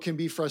what can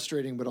be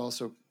frustrating but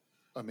also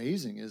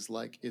amazing is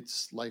like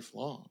it's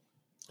lifelong.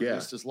 Yeah.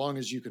 Just as long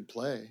as you can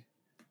play.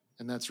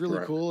 And that's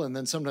really cool. And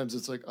then sometimes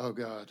it's like, oh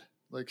God,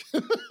 Like,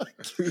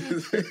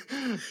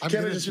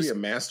 Can I just be a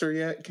master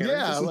yet?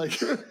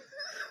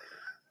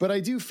 But I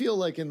do feel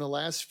like in the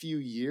last few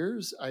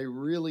years, I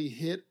really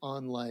hit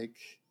on like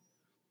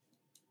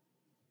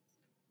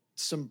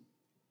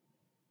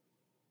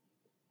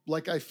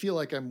I feel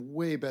like I'm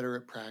way better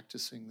at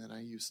practicing than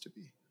I used to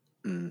be.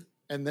 Mm.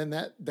 And then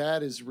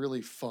that is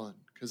really fun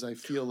because I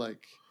feel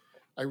like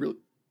I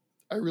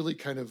really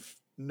kind of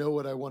know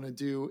what I want to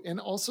do. And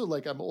also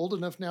like I'm old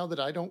enough now that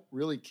I don't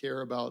really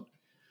care about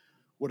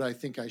what I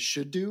think I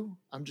should do.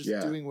 I'm just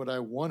doing what I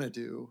want to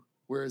do.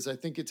 Whereas I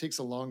think it takes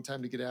a long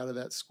time to get out of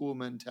that school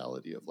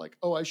mentality of like,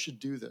 oh, I should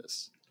do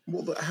this.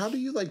 Well, how do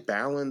you like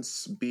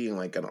balance being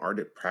like an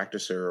ardent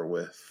practicer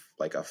with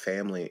like a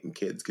family and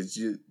kids? Because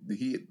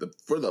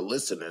for the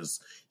listeners,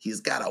 he's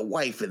got a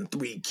wife and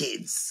 3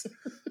 kids.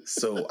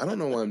 So I don't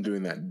know why I'm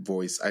doing that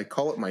voice. I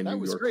call it my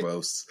New York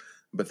voice.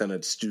 But then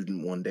a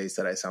student one day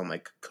said I sound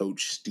like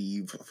Coach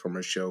Steve from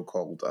a show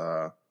called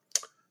I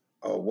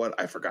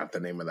forgot the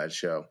name of that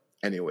show.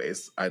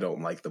 Anyways, I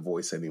don't like the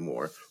voice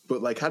anymore.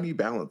 But like, how do you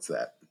balance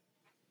that?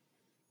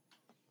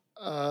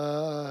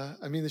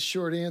 I mean, the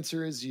short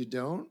answer is you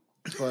don't.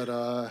 But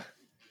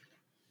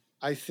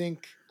I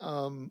think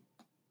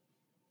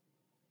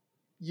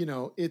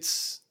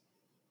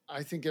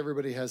I think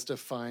everybody has to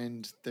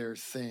find their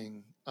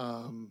thing.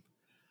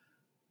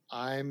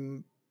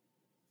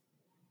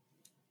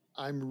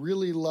 I'm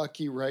really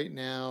lucky right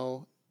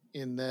now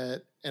in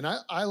that, and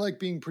I like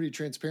being pretty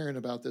transparent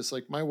about this.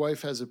 Like my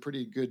wife has a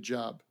pretty good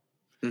job,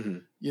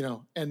 and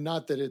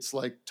not that it's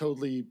like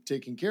totally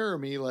taking care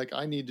of me. Like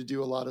I need to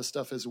do a lot of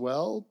stuff as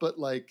well, but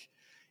like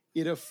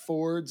it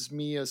affords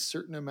me a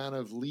certain amount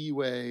of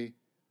leeway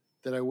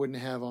that I wouldn't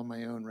have on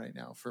my own right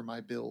now for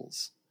my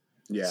bills.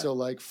 Yeah. So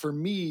like for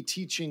me,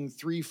 teaching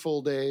 3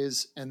 full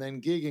days and then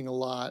gigging a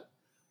lot,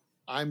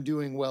 I'm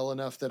doing well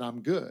enough that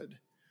I'm good.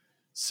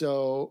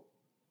 So,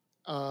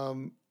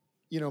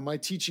 my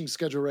teaching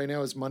schedule right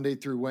now is Monday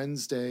through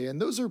Wednesday,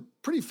 and those are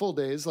pretty full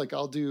days. Like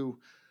I'll do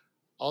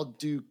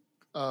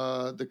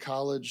the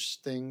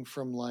college thing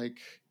from like,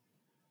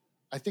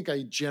 I think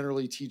I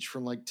generally teach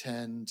from like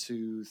 10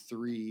 to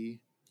 3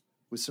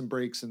 with some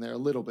breaks in there a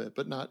little bit,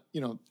 but not,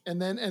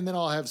 and then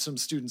I'll have some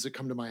students that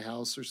come to my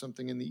house or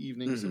something in the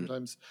evening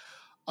sometimes.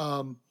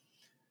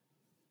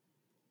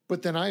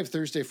 But then I have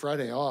Thursday,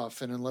 Friday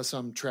off. And unless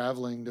I'm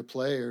traveling to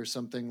play or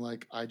something,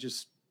 like I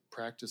just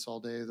practice all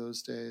day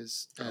those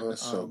days. And,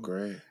 that's so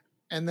great.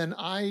 And then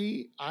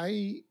I,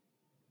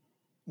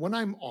 when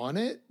I'm on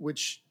it,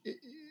 which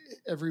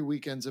every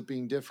week ends up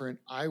being different,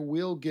 I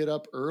will get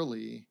up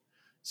early.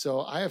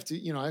 So I have to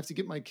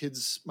get my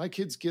kids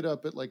get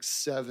up at like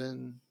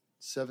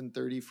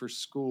 7:30 for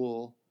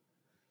school.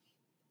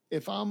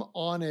 If I'm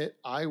on it,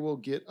 I will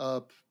get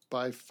up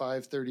by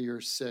 5:30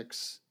 or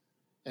 6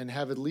 and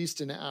have at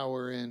least an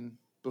hour in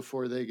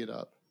before they get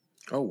up.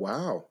 Oh,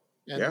 wow.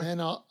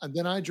 And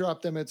then I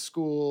drop them at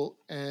school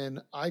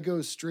and I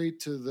go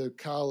straight to the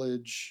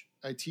college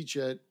I teach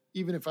at,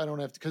 even if I don't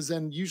have to, because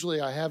then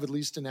usually I have at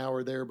least an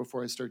hour there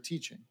before I start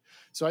teaching.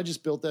 So I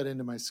just built that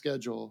into my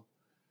schedule.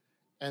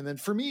 And then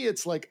for me,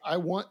 it's like I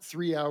want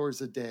 3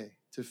 hours a day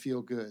to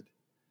feel good.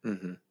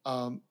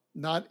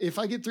 Not if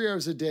I get 3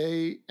 hours a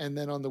day and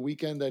then on the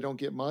weekend I don't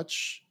get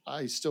much,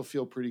 I still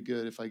feel pretty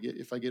good if I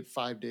get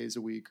 5 days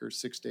a week or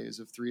 6 days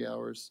of 3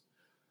 hours.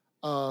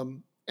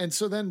 And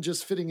so then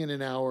just fitting in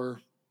an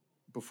hour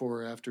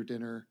before or after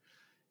dinner,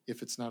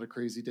 if it's not a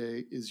crazy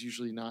day, is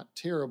usually not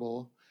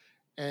terrible.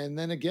 And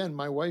then again,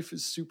 my wife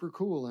is super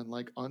cool, and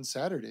like on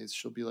Saturdays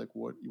she'll be like,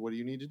 "What do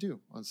you need to do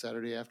on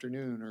Saturday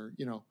afternoon?" Or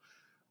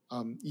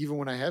even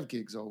when I have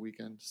gigs all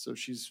weekend. So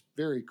she's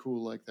very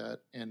cool like that.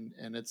 And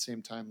at the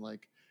same time,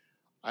 like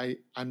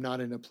I'm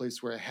not in a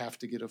place where I have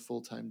to get a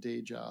full-time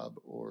day job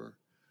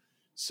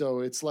so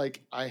it's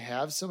like I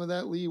have some of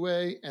that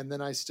leeway, and then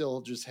I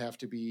still just have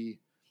to be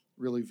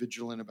really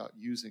vigilant about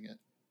using it.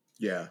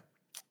 Yeah.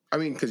 I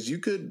mean, because you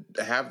could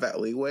have that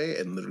leeway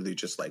and literally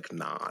just like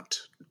not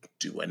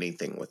do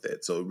anything with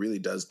it. So it really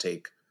does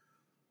take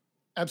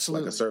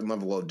absolutely like a certain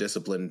level of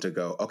discipline to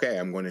go, okay,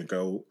 I'm going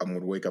to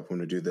wake up, I'm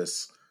going to do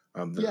this.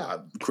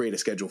 Create a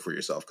schedule for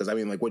yourself. Because I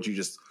mean, like what you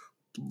just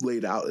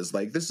laid out is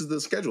like, this is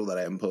the schedule that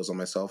I impose on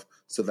myself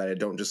so that I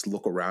don't just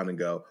look around and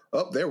go,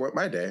 oh, there went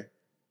my day.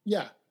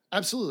 Yeah,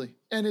 absolutely.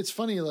 And it's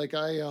funny, like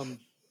I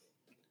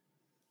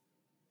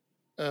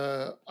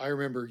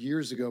remember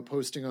years ago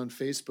posting on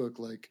Facebook,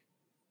 like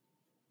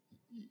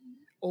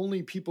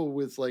only people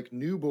with like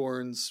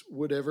newborns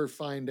would ever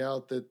find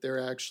out that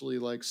they're actually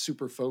like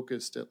super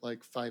focused at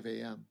like 5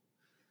 a.m.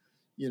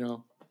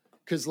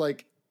 Because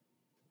like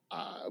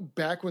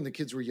back when the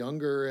kids were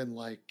younger and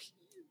like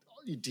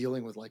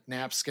dealing with like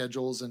nap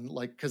schedules and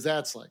like, because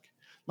that's like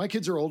my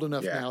kids are old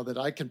enough now that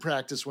I can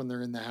practice when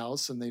they're in the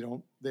house and they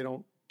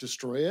don't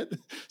destroy it.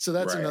 So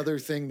that's another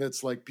thing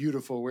that's like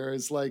beautiful.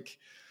 Whereas like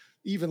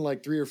even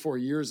like 3 or 4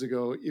 years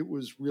ago, it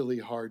was really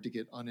hard to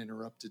get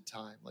uninterrupted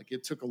time. Like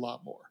it took a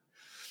lot more.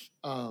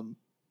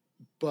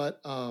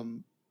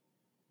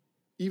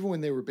 even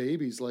when they were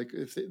babies, like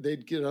if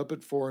they'd get up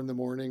at 4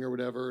 a.m. or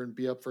whatever and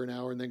be up for an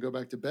hour and then go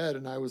back to bed.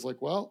 And I was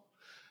like, well,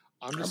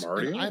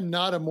 I'm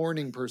not a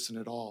morning person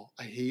at all.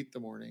 I hate the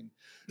morning.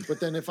 But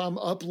then if I'm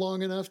up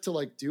long enough to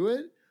like do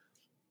it,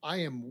 I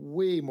am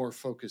way more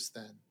focused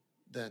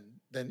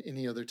than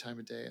any other time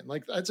of day. And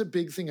like, that's a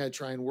big thing I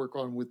try and work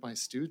on with my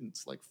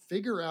students, like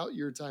figure out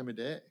your time of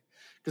day.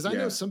 Cause I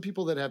know some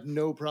people that have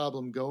no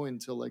problem going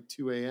till like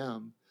 2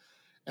 a.m.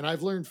 And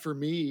I've learned for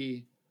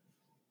me,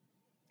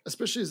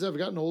 especially as I've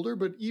gotten older,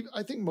 but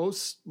I think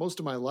most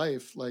of my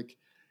life, like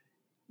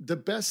the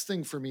best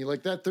thing for me,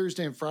 like that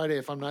Thursday and Friday,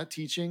 if I'm not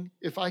teaching,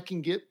 if I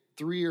can get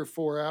 3 or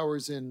 4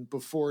 hours in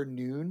before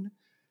noon,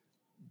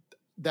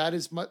 that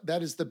is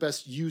the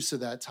best use of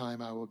that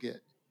time I will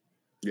get.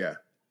 Yeah.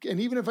 And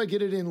even if I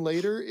get it in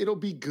later, it'll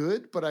be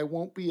good, but I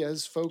won't be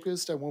as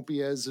focused. I won't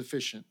be as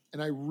efficient.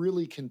 And I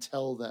really can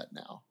tell that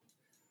now.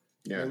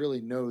 Yeah. I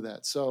really know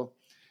that. So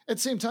at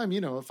the same time,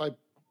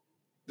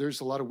 there's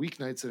a lot of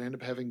weeknights that end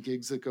up having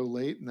gigs that go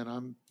late, and then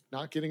I'm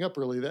not getting up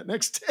early that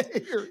next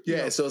day.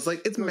 So it's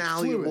like, it's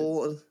malleable.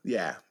 Fluid.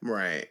 Yeah,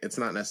 right. It's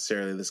not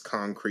necessarily this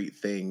concrete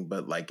thing,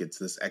 but like it's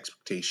this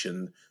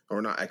expectation,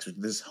 or not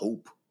this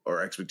hope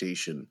or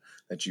expectation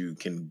that you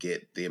can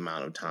get the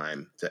amount of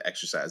time to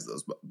exercise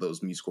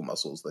those musical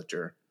muscles that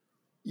you're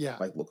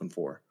like looking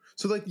for.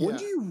 So like, when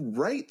do you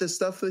write the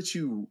stuff that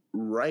you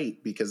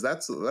write? Because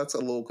that's a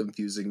little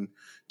confusing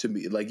to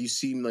me. Like, you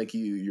seem like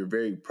you're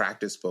very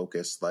practice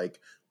focused. Like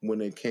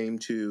when it came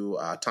to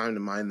Time to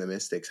Mind the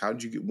Mystics, when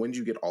did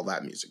you get all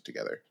that music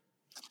together?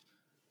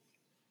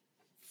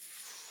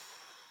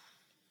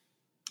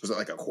 Was it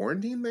like a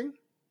quarantine thing?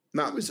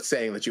 Not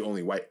saying that you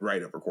only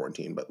write over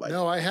quarantine, but like...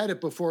 No, I had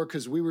it before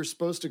because we were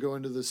supposed to go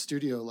into the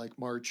studio like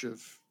March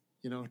of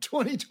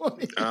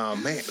 2020. Oh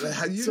man,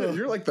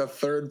 you're like the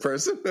third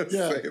person to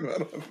say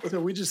that. So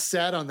we just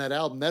sat on that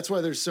album. That's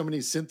why there's so many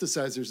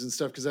synthesizers and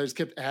stuff, because I just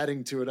kept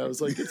adding to it. I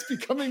was like, it's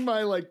becoming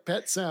my like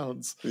pet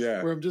sounds.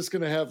 Yeah, where I'm just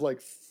gonna have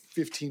like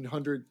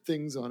 1,500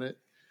 things on it.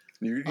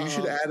 You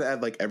should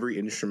add like every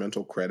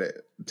instrumental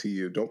credit to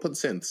you. Don't put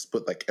synths.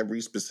 Put like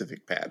every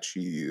specific patch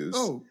you use.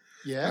 Oh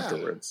yeah.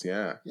 Afterwards,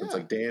 it's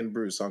like Dan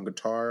Bruce on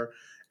guitar,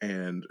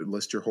 and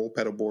list your whole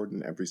pedal board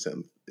and every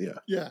synth.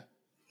 Yeah.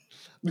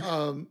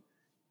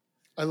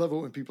 I love it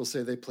when people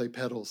say they play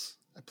pedals.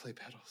 I play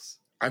pedals.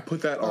 I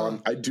put that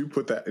on. I do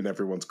put that in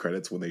everyone's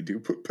credits when they do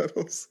put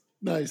pedals.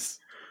 Nice.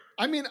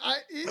 I mean,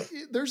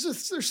 there's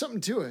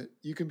something to it.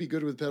 You can be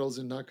good with pedals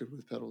and not good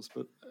with pedals,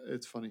 but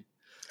it's funny.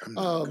 I'm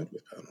not good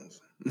with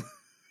pedals.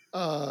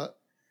 What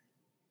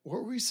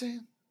were we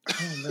saying?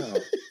 Oh no.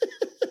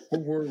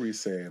 What were we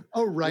saying?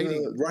 Oh,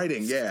 writing.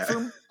 Writing,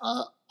 yeah.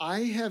 I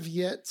have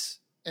yet,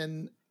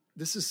 and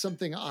this is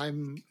something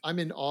I'm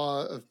in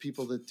awe of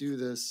people that do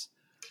this.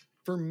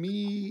 For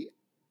me,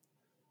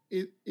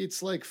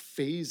 it's like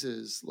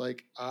phases.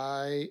 Like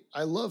I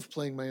love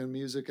playing my own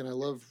music and I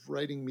love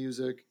writing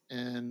music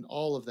and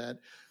all of that,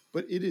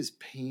 but it is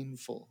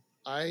painful.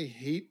 I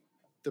hate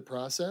the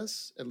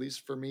process, at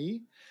least for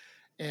me,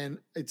 and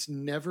it's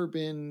never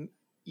been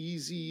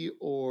easy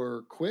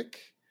or quick.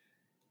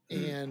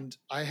 And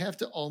I have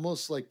to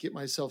almost like get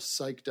myself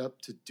psyched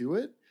up to do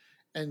it.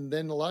 And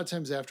then a lot of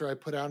times after I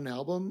put out an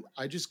album,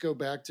 I just go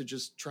back to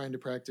just trying to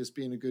practice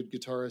being a good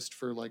guitarist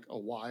for like a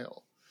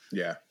while.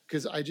 Yeah.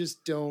 Because I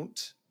just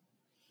don't.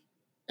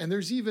 And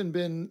there's even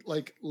been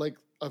like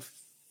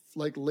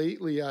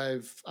lately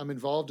I'm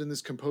involved in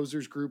this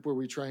composers group where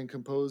we try and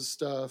compose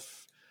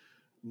stuff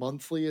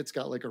monthly. It's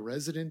got like a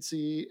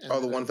residency. And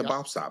the one at the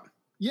Bop Stop.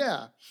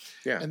 Yeah.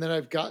 Yeah. And then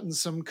I've gotten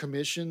some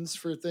commissions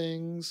for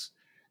things.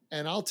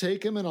 And I'll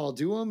take them and I'll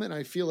do them. And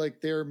I feel like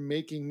they're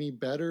making me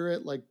better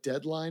at like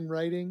deadline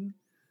writing.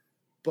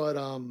 But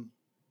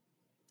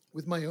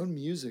with my own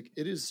music,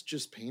 it is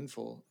just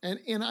painful.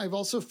 And I've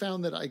also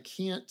found that I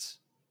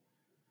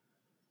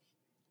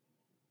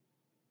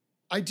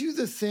do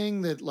the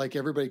thing that like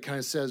everybody kind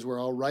of says where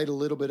I'll write a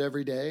little bit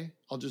every day.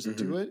 I'll just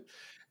do it.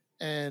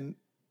 And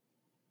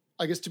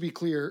I guess to be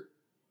clear,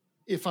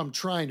 if I'm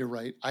trying to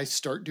write, I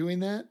start doing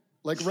that.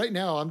 Like right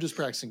now, I'm just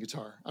practicing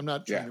guitar. I'm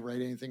not trying to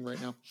write anything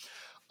right now.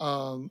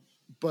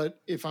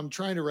 But if I'm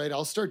trying to write,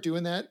 I'll start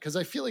doing that because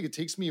I feel like it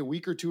takes me a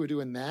week or two of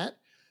doing that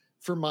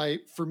for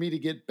me to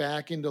get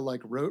back into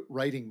like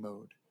writing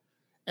mode.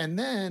 And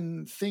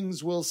then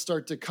things will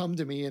start to come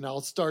to me and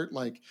I'll start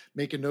like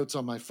making notes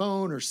on my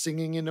phone or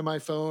singing into my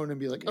phone and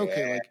be like,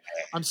 okay, like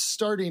I'm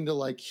starting to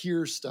like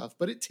hear stuff,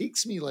 but it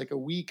takes me like a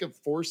week of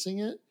forcing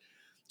it,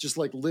 just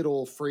like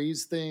little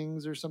phrase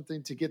things or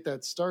something to get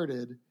that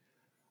started.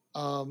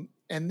 And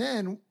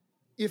then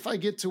if I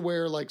get to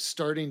where like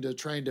starting to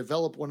try and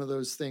develop one of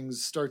those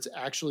things starts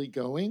actually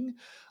going,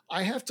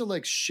 I have to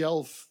like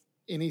shelf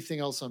anything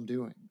else I'm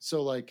doing.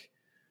 So like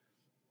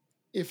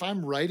if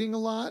I'm writing a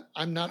lot,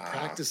 I'm not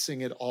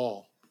practicing at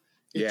all.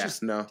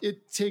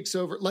 It takes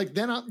over. Like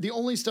then the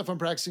only stuff I'm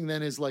practicing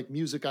then is like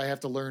music I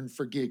have to learn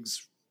for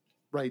gigs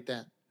right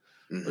then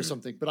or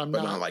something. But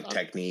not like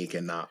technique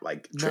and not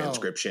like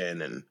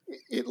transcription and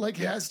it like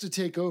has to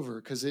take over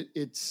because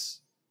it's.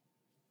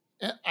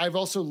 I've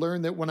also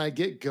learned that when I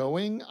get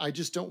going, I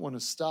just don't want to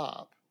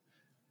stop.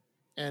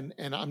 And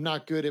I'm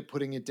not good at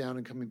putting it down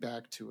and coming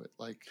back to it.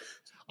 Like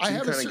so you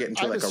kind of get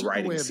into like a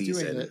writing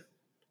season.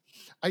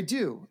 I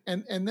do.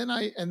 And then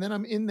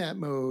I'm in that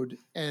mode.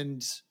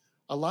 And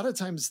a lot of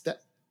times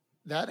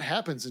that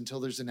happens until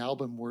there's an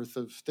album worth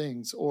of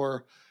things,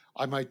 or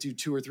I might do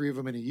 2 or 3 of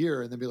them in a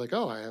year and then be like,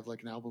 oh, I have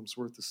like an album's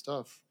worth of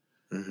stuff.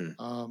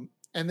 Mm-hmm.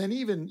 And then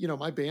even,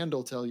 my band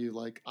will tell you,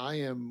 like, I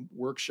am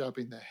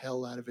workshopping the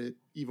hell out of it,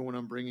 even when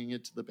I'm bringing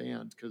it to the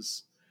band,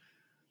 because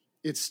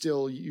it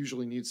still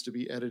usually needs to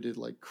be edited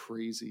like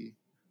crazy.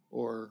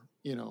 Or,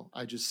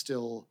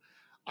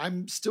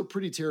 I'm still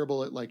pretty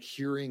terrible at like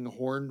hearing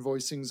horn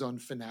voicings on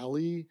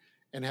Finale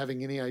and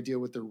having any idea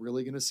what they're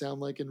really going to sound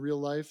like in real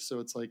life. So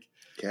it's like,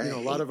 a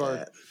lot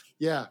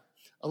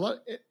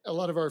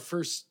of our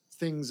first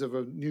things of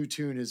a new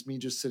tune is me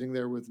just sitting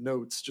there with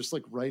notes, just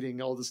like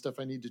writing all the stuff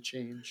I need to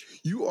change.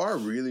 You are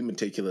really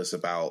meticulous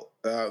about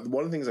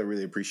one of the things I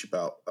really appreciate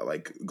about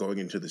like going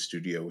into the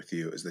studio with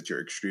you is that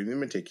you're extremely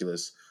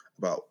meticulous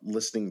about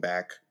listening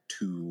back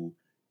to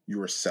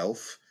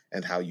yourself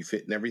and how you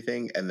fit in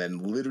everything, and then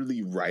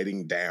literally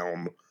writing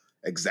down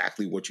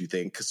exactly what you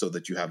think so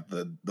that you have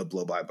the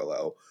blow by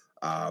blow.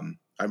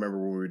 I remember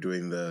when we were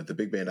doing the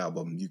big band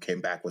album, you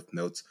came back with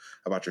notes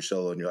about your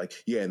solo and you're like,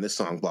 yeah, in this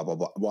song, blah, blah,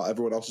 blah. While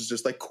everyone else is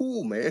just like,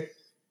 cool, man.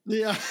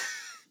 Yeah.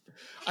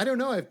 I don't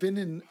know. I've been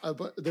in, I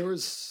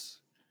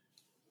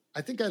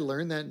think I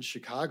learned that in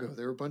Chicago.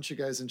 There were a bunch of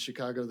guys in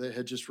Chicago that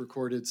had just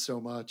recorded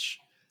so much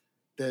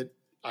that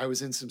I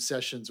was in some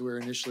sessions where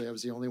initially I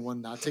was the only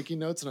one not taking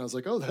notes. And I was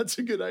like, oh, that's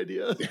a good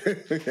idea.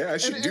 Yeah, I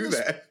should do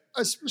that.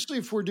 Especially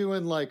if we're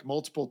doing like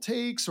multiple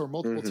takes or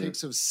multiple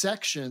takes of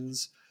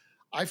sections,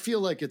 I feel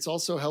like it's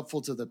also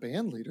helpful to the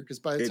band leader, because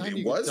by the time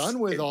you get done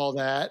with all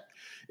that,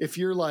 if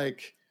you're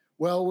like,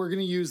 well, we're going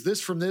to use this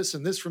from this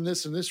and this from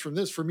this and this from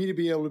this, for me to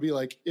be able to be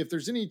like, if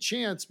there's any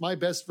chance my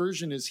best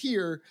version is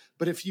here,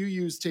 but if you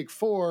use take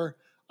 4,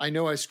 I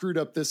know I screwed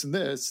up this and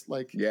this.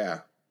 Like, yeah,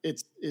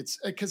 it's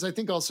because I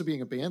think also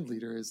being a band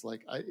leader is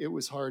like, it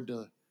was hard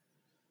to,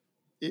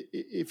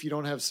 if you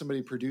don't have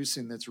somebody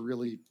producing that's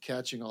really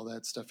catching all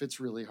that stuff, it's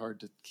really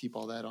hard to keep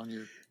all that on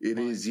your It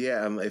mind. is,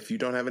 yeah. If you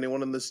don't have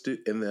anyone in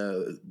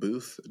the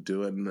booth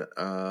doing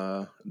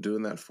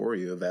that for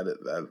you,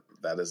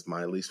 that is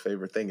my least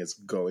favorite thing. Is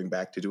going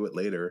back to do it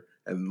later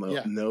and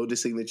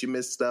noticing that you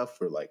missed stuff,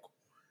 or like,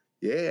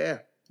 yeah.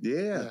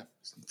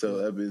 So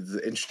that was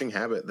an interesting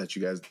habit that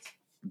you guys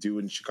do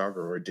in Chicago,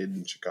 or did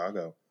in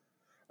Chicago.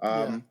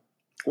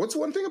 What's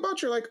one thing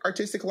about your like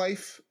artistic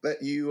life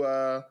that you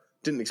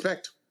didn't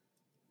expect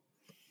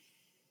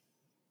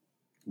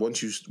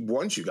once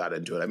you got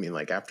into it? I mean,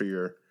 like after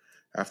your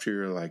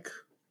like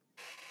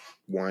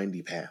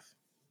windy path.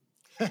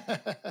 I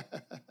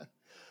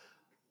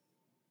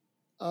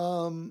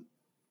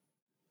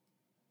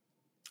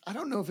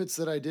don't know if it's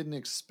that I didn't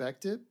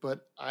expect it,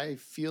 but I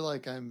feel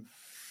like I'm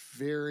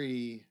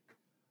very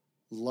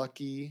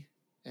lucky,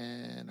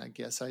 and I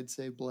guess I'd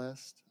say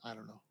blessed. I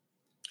don't know.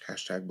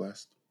 Hashtag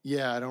blessed.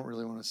 Yeah, I don't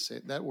really want to say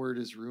it. That word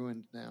is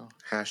ruined now.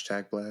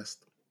 Hashtag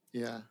blessed.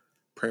 Yeah.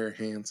 Prayer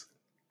hands.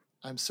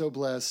 I'm so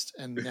blessed,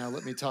 and now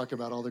let me talk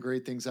about all the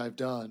great things I've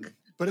done.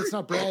 But it's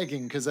not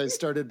bragging, because I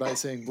started by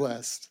saying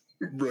blessed.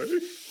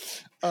 Right.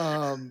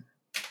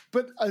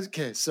 But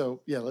okay,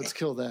 so yeah, let's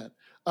kill that.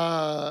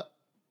 I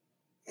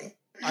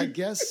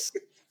guess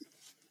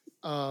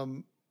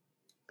that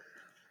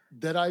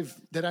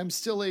I'm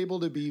still able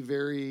to be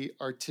very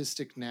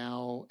artistic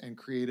now and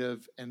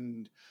creative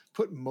and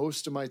put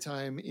most of my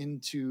time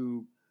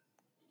into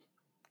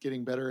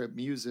getting better at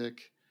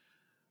music,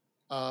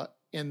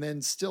 and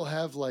then still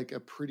have like a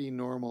pretty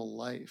normal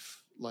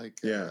life, like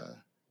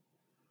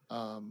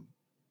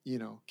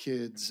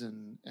kids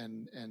and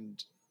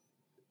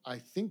I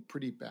think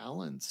pretty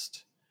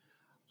balanced.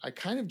 I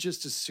kind of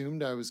just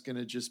assumed I was going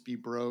to just be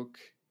broke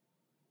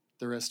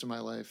the rest of my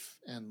life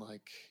and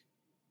like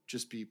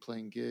just be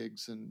playing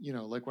gigs. And,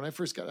 like when I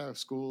first got out of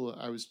school,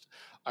 I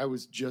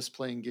was just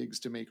playing gigs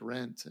to make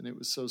rent, and it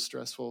was so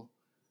stressful.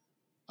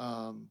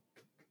 And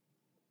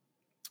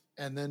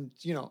then,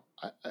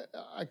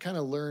 I kind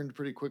of learned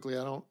pretty quickly,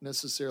 I don't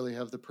necessarily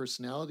have the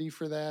personality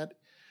for that.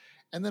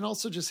 And then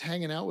also just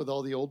hanging out with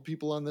all the old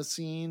people on the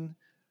scene,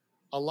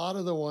 a lot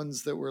of the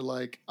ones that were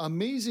like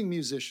amazing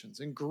musicians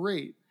and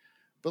great,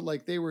 but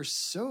like they were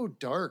so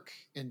dark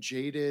and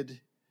jaded.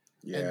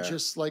 Yeah. And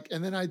just like,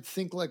 and then I'd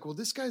think like, well,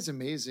 this guy's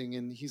amazing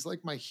and he's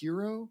like my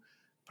hero,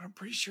 but I'm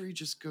pretty sure he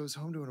just goes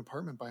home to an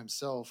apartment by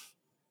himself.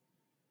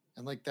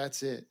 And like,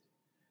 that's it.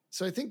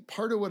 So I think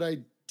part of what I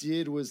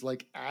did was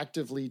like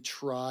actively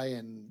try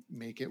and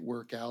make it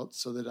work out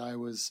so that I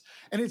was,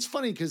 and it's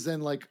funny because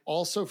then like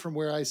also from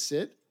where I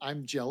sit,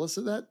 I'm jealous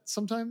of that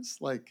sometimes.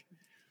 Like,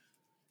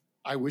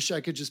 I wish I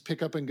could just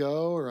pick up and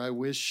go, or I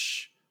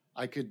wish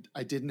I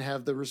didn't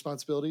have the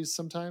responsibilities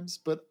sometimes,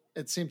 but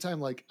at the same time,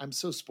 like I'm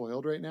so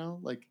spoiled right now.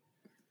 Like,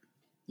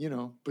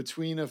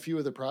 between a few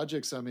of the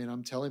projects I'm in,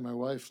 I'm telling my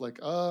wife like,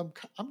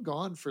 I'm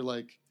gone for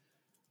like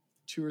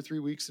 2 or 3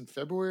 weeks in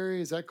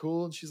February. Is that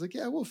cool? And she's like,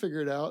 yeah, we'll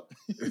figure it out.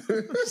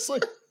 It's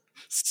like,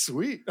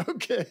 sweet.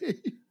 Okay.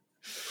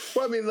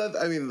 Well,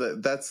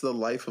 that's the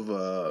life of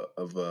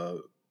a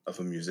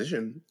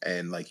musician,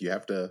 and like you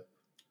have to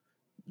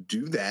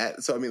do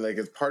that. So I mean, like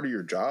it's part of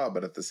your job,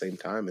 but at the same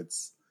time,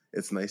 it's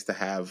nice to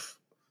have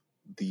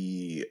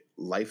the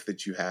life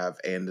that you have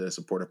and a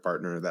supportive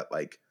partner that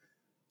like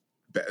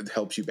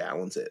helps you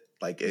balance it.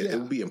 Like it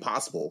would be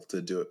impossible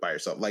to do it by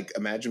yourself. Like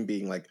imagine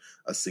being like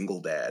a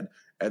single dad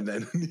and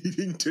then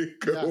needing to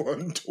go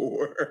on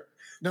tour.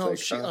 No, like,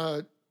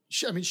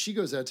 she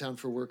goes out of town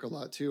for work a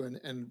lot too.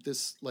 And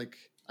this, like,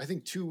 I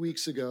think 2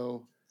 weeks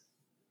ago,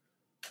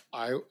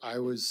 I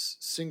was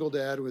single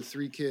dad with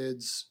 3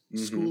 kids.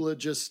 Mm-hmm. School had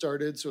just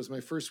started, so it was my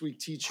first week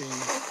teaching.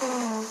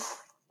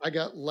 I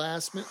got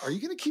last minute. Are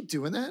you going to keep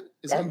doing that?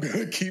 I'm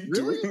going to keep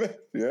doing that.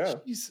 Yeah.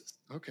 Jesus.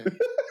 Okay.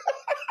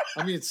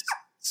 I mean, it's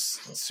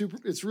super.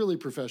 It's really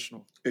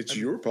professional. It's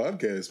your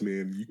podcast,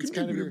 man. You can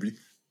do whatever.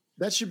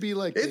 That should be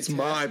like it's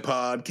my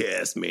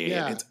podcast, man.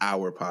 Yeah. It's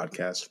our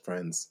podcast,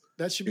 friends.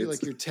 That should be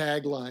like your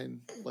tagline.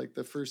 Like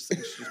the first thing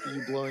should just be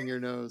you blowing your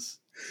nose.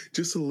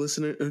 Just a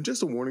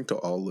warning to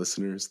all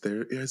listeners,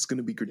 there is going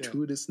to be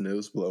gratuitous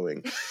nose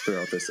blowing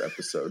throughout this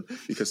episode,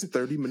 because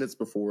 30 minutes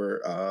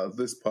before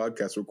this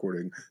podcast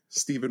recording,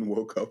 Steven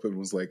woke up and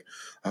was like,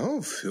 I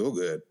don't feel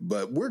good,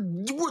 but we're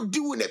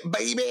doing it,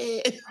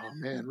 baby. Oh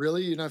man,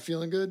 really? You're not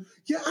feeling good?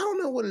 Yeah, I don't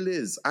know what it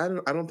is. I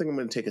don't think I'm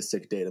going to take a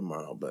sick day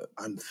tomorrow, but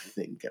I'm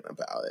thinking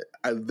about it.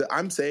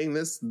 I'm saying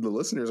this, the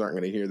listeners aren't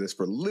going to hear this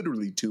for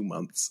literally 2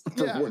 months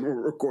from when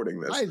we're recording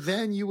this. By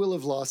then you will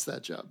have lost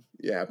that job.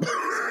 Yeah.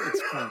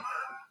 It's fun.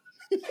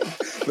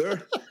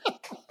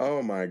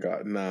 Oh my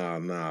God.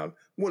 Nah.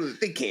 Well,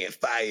 they can't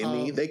fire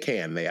me. They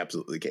can. They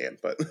absolutely can.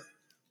 But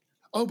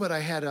but I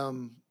had a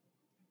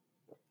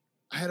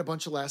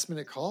bunch of last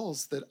minute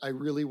calls that I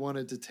really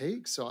wanted to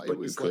take. So it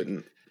was you couldn't.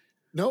 Like,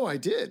 no, I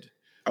did.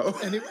 Oh.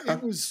 And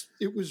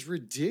it was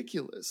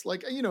ridiculous.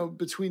 Like,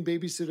 between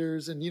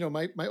babysitters and,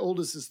 my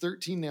oldest is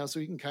 13 now,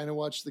 so he can kind of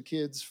watch the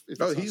kids.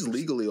 He's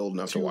legally old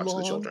enough to watch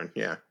the children.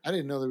 Yeah. I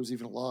didn't know there was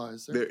even a law.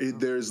 Is there?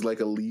 There's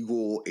like a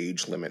legal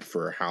age limit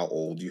for how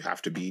old you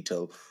have to be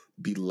to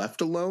be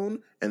left alone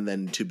and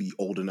then to be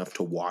old enough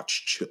to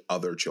watch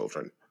other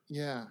children.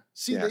 Yeah.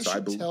 See, they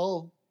should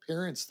tell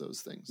parents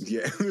those things.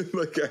 Yeah,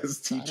 like as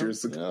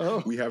teachers,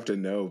 we have to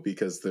know,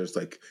 because there's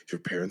like, your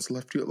parents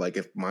left you. Like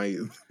if my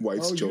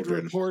wife's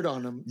children report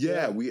on them.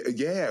 Because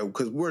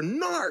we're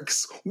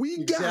narcs.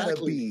 We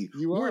gotta be.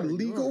 We're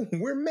legal.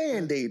 We're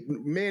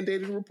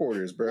mandated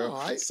reporters, bro.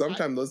 No,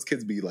 sometimes those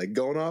kids be like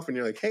going off, and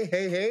you're like,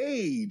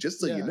 hey,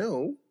 just so you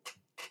know.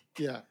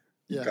 Yeah.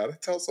 You gotta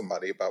tell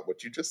somebody about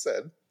what you just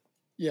said.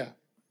 Yeah.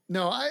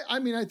 No, I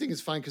mean, I think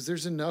it's fine, because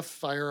there's enough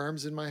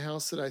firearms in my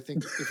house that I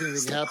think if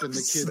anything happened,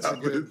 the kids are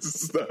good.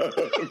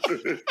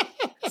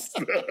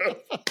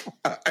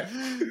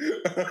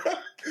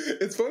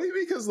 It's funny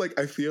because, like,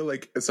 I feel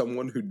like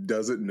someone who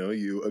doesn't know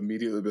you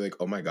immediately be like,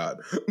 oh my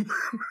God.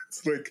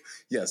 It's like,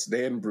 yes,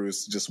 Dan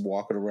Bruce just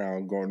walking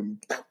around going,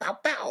 pow, pow,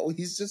 pow.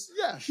 He's just,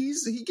 he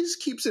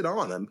just keeps it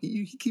on him.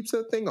 He keeps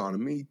that thing on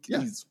him.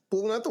 He's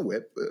pulling out the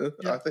whip,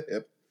 out the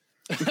hip.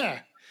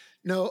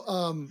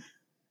 No,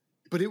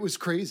 but it was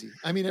crazy.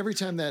 I mean, every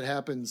time that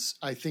happens,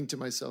 I think to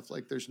myself,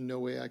 like, there's no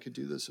way I could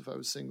do this if I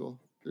was single.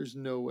 There's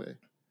no way.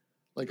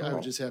 Like, I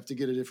would just have to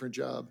get a different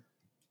job.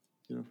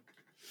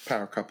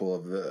 Power couple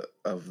of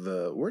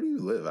the. Where do you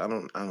live? I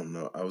don't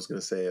know. I was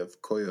gonna say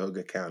of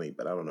Cuyahoga County,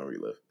 but I don't know where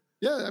you live.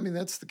 Yeah, I mean,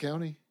 that's the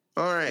county.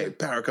 All right,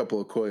 power couple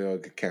of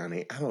Cuyahoga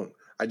County.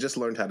 I just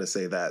learned how to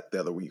say that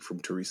the other week from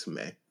Theresa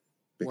May.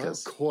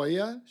 Because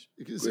Koya?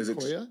 Is it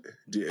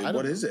Koya?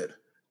 What is it?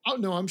 Oh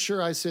no, I'm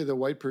sure I say the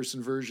white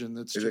person version.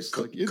 That's just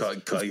like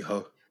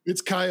Cuyahoga.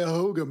 It's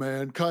Cuyahoga,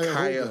 man.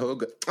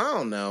 Cuyahoga. I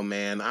don't know,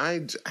 man.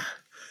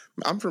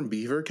 I'm from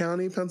Beaver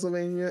County,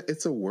 Pennsylvania.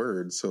 It's a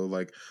word, so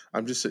like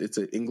it's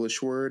an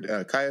English word.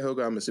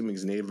 Cuyahoga, I'm assuming,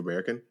 is Native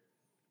American.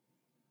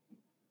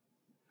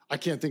 I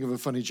can't think of a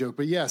funny joke,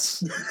 but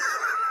yes.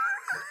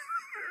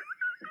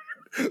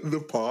 The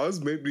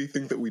pause made me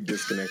think that we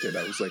disconnected.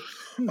 I was like,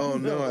 oh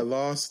no, I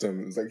lost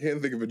him. It's like, I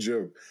can't think of a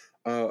joke.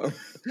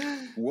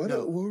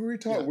 What were we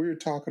talking? Yeah. We were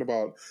talking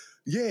about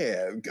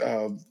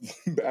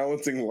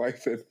balancing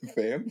life and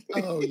family.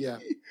 Oh yeah.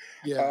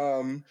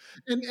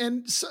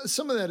 And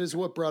some of that is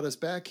what brought us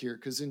back here,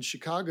 because in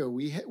Chicago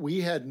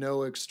we had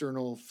no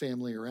external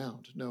family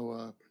around.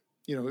 No,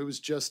 it was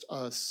just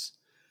us.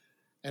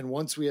 And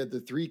once we had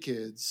the 3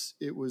 kids,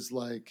 it was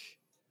like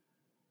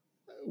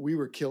we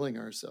were killing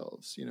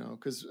ourselves,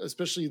 because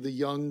especially the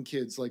young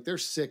kids, like they're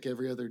sick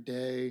every other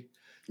day.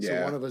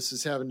 So one of us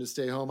is having to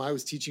stay home. I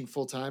was teaching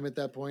full time at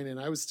that point, and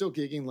I was still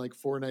gigging like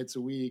 4 nights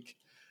a week.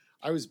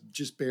 I was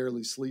just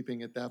barely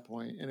sleeping at that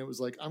point. And it was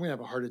like, I'm going to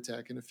have a heart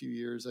attack in a few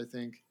years, I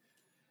think.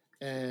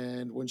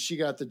 And when she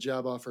got the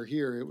job offer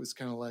here, it was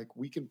kind of like,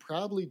 we can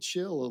probably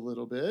chill a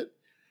little bit.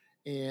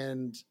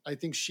 And I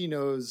think she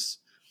knows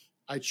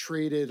I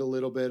traded a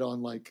little bit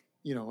on like,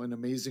 an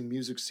amazing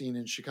music scene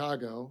in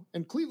Chicago,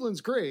 and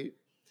Cleveland's great.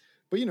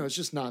 but it's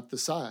just not the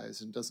size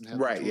and doesn't have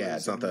right. Yeah,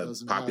 it's not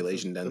the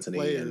population density.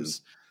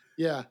 Players.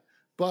 Yeah.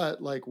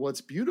 But like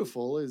what's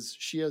beautiful is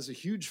she has a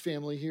huge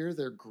family here.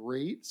 They're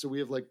great. So we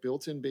have like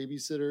built-in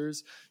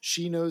babysitters.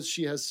 She knows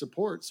she has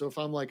support. So if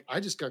I'm like,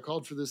 I just got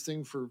called for this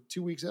thing for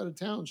 2 weeks out of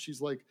town,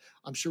 she's like,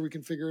 I'm sure we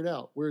can figure it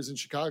out. Whereas in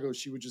Chicago,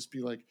 she would just be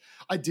like,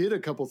 I did a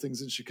couple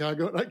things in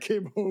Chicago and I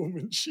came home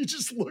and she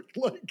just looked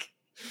like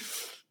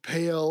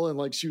pale and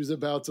like she was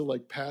about to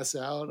like pass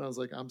out. And I was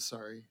like, I'm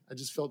sorry. I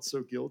just felt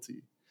so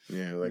guilty.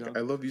 Yeah. Like, I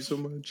love you so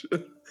much.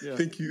 Yeah.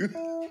 Thank you.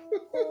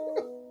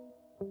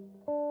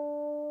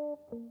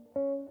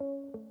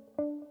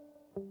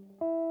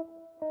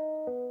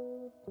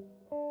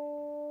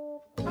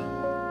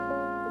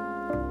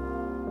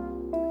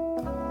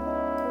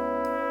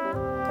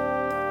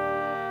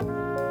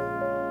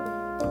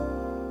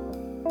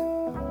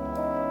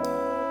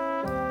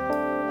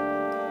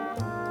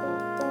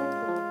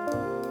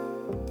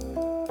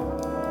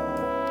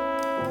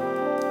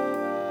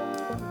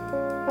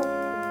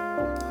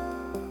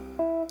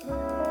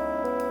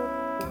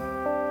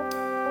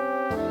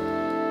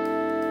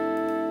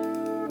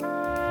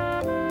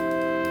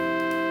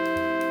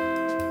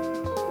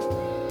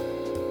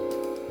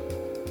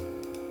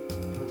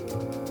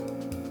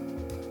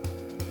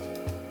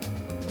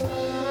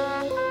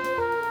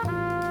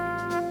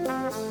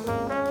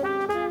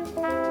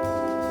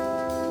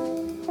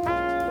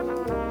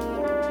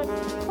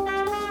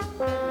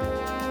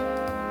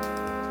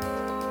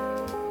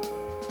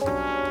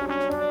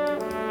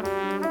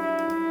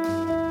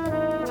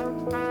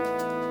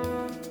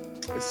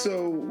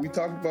 So we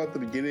talked about the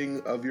beginning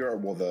of your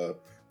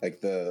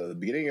the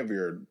beginning of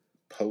your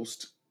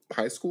post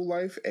high school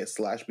life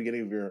 /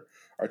 beginning of your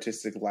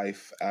artistic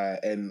life,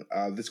 and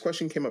this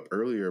question came up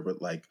earlier.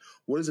 But like,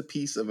 what is a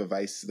piece of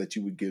advice that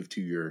you would give to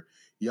your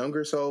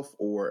younger self,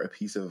 or a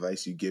piece of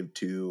advice you give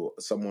to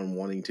someone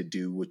wanting to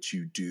do what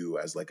you do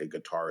as like a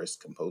guitarist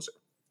composer?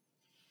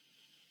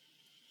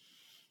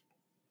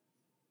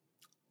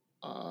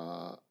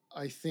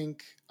 I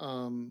think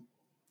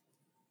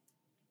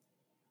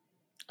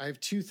I have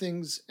two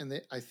things,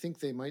 and I think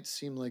they might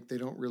seem like they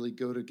don't really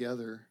go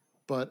together.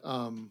 But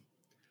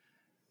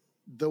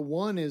the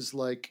one is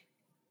like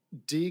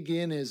dig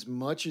in as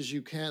much as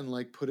you can,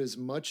 like put as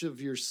much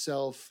of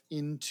yourself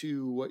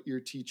into what your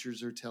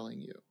teachers are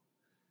telling you,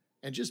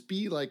 and just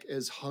be like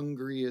as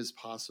hungry as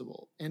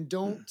possible. And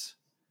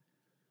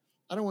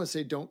I don't want to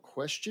say don't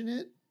question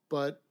it,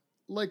 but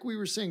like we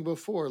were saying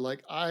before,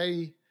 like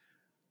I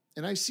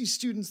see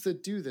students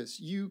that do this.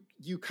 You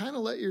kind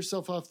of let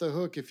yourself off the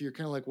hook if you're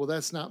kind of like, well,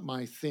 that's not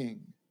my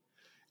thing.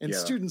 And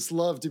students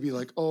love to be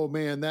like, oh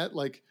man, that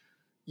like,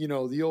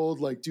 the old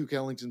like Duke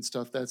Ellington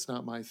stuff, that's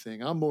not my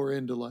thing. I'm more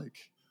into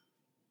like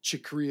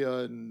Chick Corea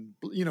and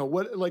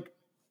what, like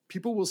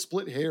people will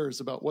split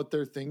hairs about what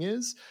their thing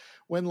is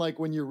when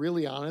you're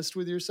really honest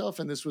with yourself.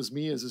 And this was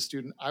me as a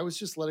student. I was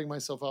just letting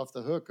myself off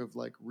the hook of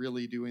like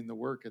really doing the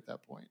work at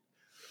that point.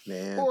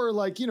 Man. Or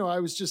like, I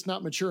was just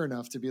not mature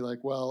enough to be like,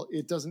 well,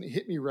 it doesn't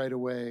hit me right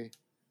away,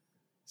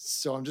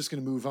 so I'm just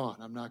going to move on.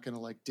 I'm not going to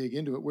like dig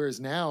into it. Whereas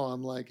now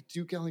I'm like,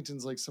 Duke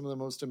Ellington's like some of the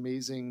most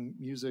amazing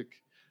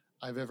music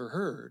I've ever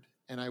heard.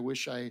 And I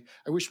wish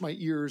my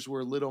ears were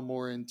a little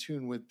more in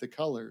tune with the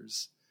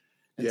colors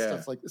and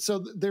stuff like that.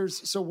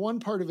 So one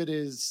part of it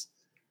is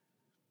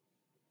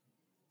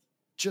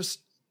just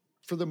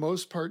for the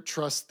most part,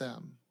 trust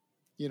them,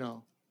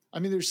 I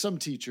mean, there's some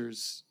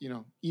teachers,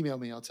 email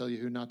me, I'll tell you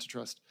who not to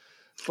trust.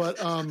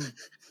 But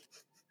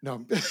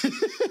no,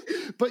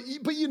 but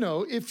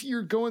if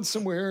you're going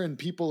somewhere and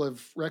people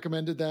have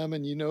recommended them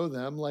and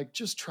them, like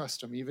just trust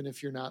them, even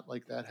if you're not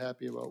like that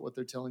happy about what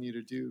they're telling you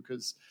to do.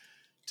 Because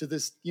to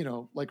this,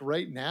 like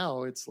right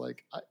now, it's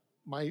like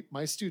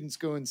my students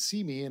go and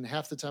see me, and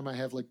half the time I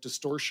have like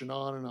distortion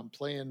on and I'm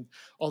playing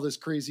all this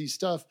crazy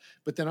stuff,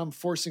 but then I'm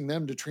forcing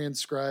them to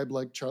transcribe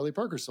like Charlie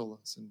Parker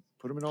solos and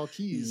put them in all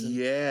keys.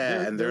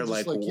 And they're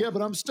like, yeah,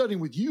 but I'm studying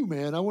with you,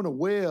 man. I want to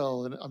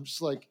wail. And I'm just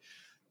like,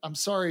 I'm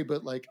sorry,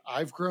 but like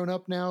I've grown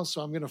up now,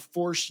 so I'm going to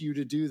force you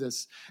to do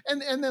this.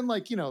 And then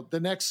like, the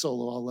next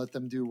solo, I'll let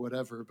them do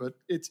whatever, but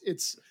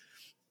it's,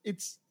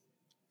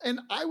 and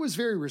I was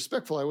very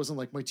respectful. I wasn't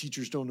like, my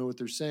teachers don't know what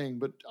they're saying,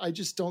 but I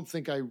just don't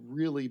think I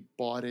really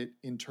bought it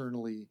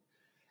internally.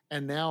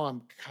 And now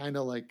I'm kind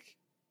of like,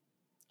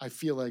 I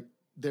feel like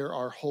there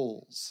are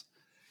holes.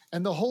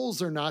 And the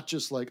holes are not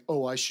just like,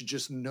 oh, I should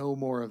just know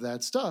more of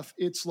that stuff.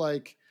 It's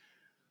like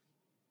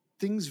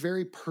things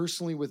very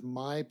personally with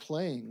my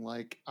playing.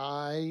 Like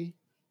I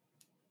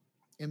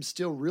am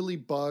still really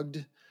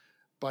bugged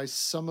by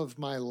some of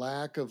my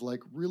lack of like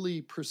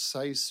really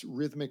precise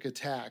rhythmic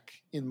attack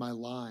in my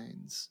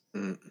lines.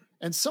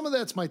 And some of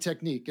that's my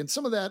technique. And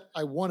some of that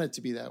I want it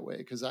to be that way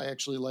because I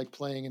actually like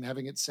playing and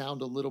having it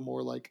sound a little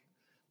more like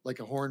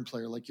a horn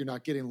player. Like you're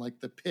not getting like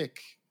the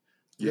pick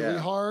really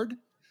hard.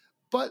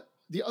 But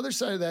the other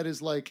side of that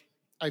is like,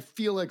 I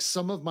feel like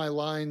some of my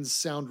lines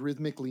sound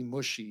rhythmically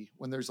mushy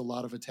when there's a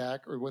lot of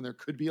attack or when there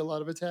could be a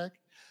lot of attack.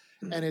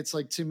 And it's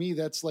like, to me,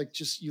 that's like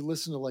just, you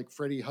listen to like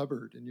Freddie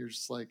Hubbard and you're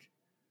just like,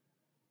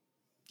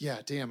 yeah,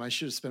 damn, I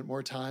should have spent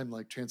more time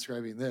like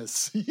transcribing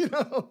this,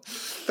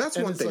 That's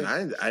And one it's thing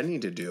like, I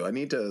need to do. I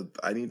need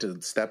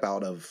to step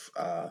out of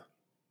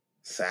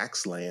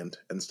sax land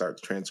and start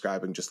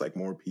transcribing just like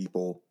more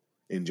people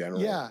in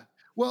general. yeah.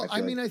 Well, I I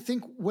feel mean, like I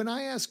think when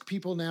I ask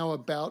people now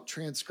about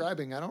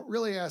transcribing, I don't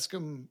really ask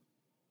them.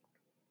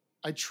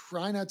 I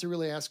try not to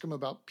really ask them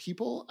about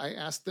people. I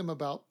ask them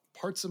about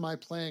parts of my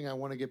playing I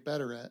want to get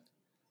better at.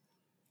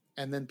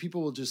 And then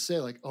people will just say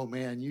like, "Oh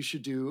man, you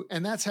should do."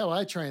 And that's how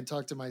I try and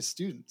talk to my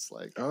students.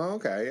 Like, oh,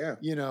 okay, yeah.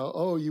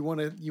 oh, you want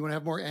to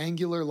have more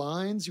angular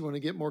lines, you want to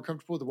get more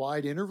comfortable with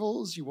wide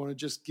intervals, you want to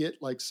just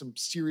get like some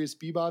serious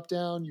bebop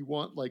down, you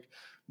want like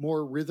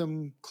more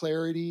rhythm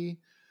clarity,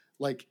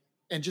 like,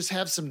 and just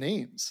have some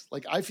names.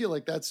 Like, I feel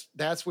like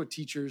that's what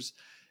teachers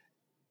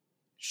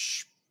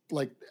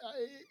like.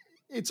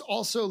 It's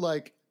also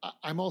like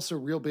I'm also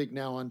real big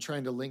now on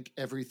trying to link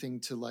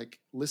everything to like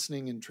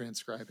listening and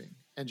transcribing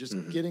and just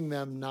getting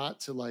them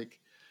not to like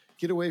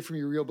get away from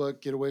your real book,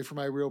 get away from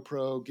my real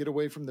pro, get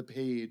away from the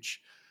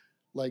page,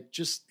 like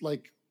just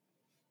like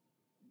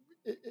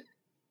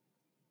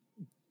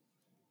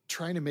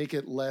trying to make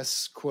it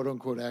less quote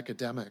unquote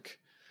academic,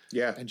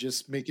 Yeah. and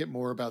just make it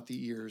more about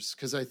the ears,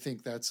 because I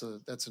think that's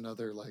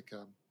another like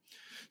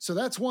so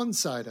that's one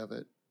side of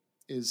it,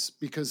 is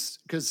because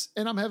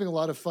and I'm having a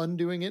lot of fun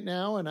doing it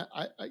now, and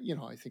I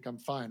I think I'm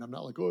fine. I'm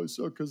not like, oh, I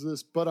suck because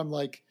this, but I'm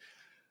like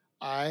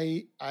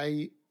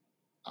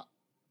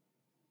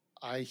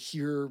I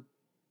hear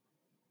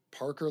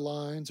Parker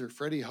lines or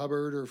Freddie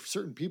Hubbard or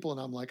certain people, and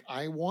I'm like,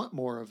 I want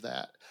more of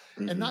that.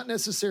 And not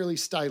necessarily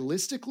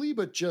stylistically,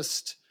 but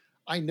just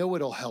I know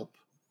it'll help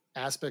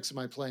aspects of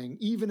my playing,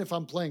 even if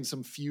I'm playing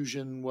some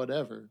fusion,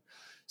 whatever.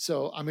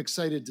 So I'm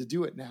excited to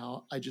do it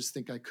now. I just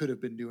think I could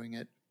have been doing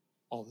it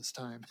all this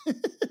time.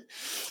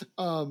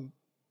 And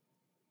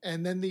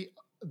then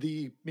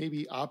the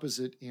maybe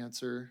opposite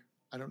answer,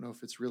 I don't know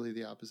if it's really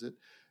the opposite,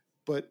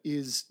 but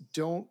is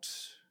don't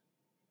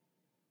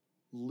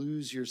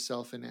lose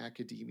yourself in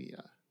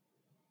academia.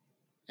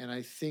 And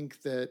I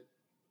think that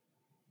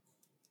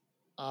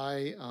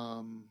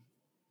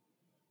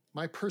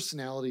my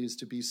personality is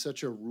to be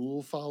such a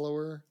rule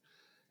follower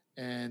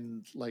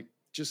and like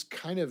just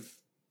kind of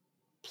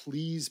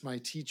please my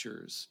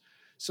teachers.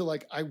 So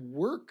like I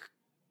work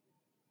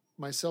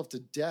myself to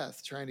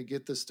death trying to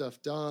get this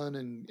stuff done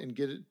and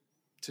get it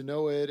to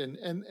know it.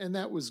 And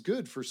that was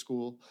good for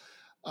school.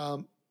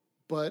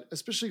 But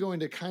especially going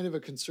to kind of a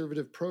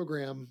conservative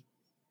program,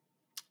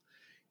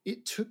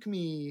 it took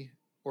me,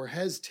 or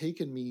has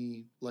taken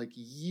me, like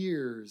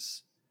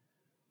years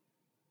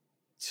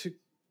to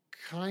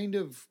kind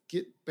of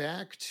get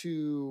back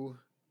to,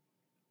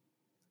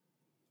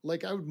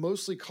 like, I would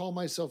mostly call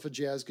myself a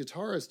jazz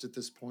guitarist at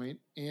this point,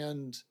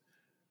 and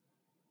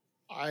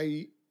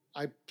I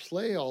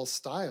play all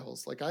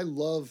styles. Like, I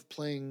love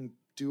playing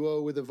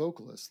duo with a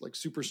vocalist, like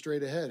super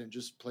straight ahead and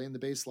just playing the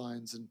bass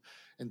lines and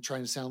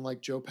trying to sound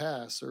like Joe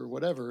Pass or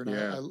whatever. And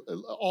Yeah. I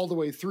all the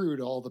way through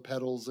to all the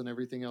pedals and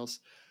everything else.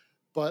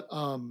 But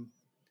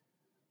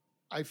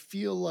I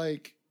feel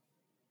like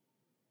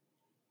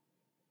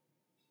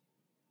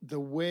the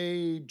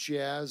way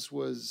jazz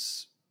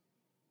was,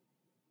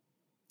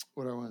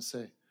 what do I want to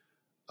say,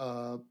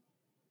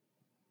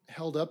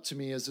 held up to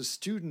me as a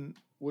student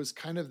was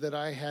kind of that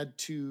I had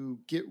to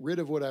get rid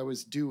of what I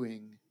was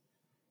doing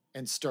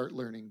and start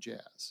learning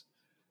jazz.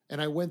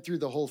 And I went through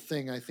the whole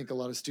thing, I think a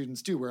lot of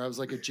students do, where I was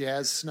like a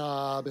jazz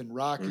snob and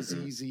rock is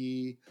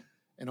easy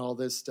and all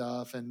this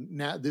stuff. And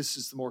now this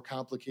is the more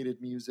complicated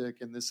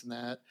music and this and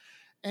that.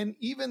 And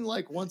even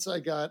like once I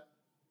got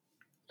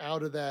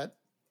out of that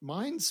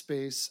mind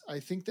space,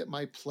 I think that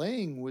my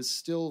playing was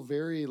still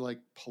very like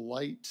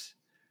polite,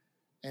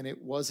 and I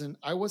wasn't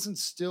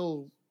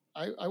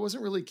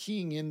really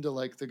keying into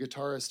like the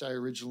guitarist I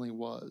originally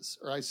was,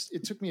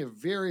 it took me a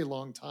very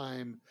long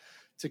time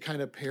to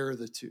kind of pair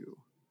the two.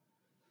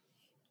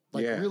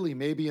 Like really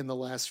maybe in the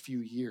last few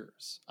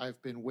years, I've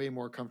been way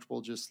more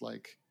comfortable just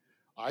like,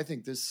 I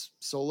think this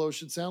solo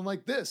should sound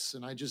like this,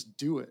 and I just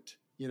do it,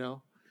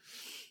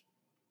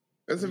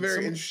 That's a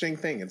very interesting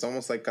thing. It's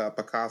almost like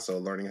Picasso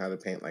learning how to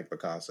paint like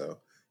Picasso,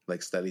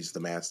 like studies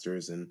the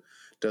masters and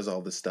does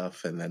all this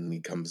stuff, and then he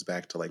comes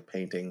back to like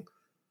painting.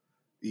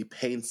 He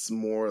paints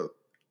more,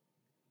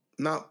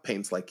 not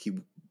paints like he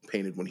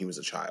painted when he was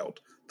a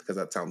child, because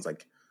that sounds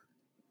like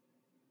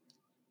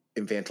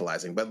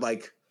infantilizing, but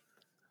like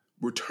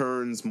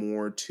returns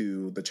more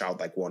to the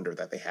childlike wonder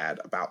that they had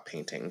about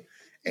painting.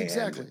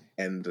 Exactly.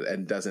 And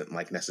doesn't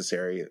like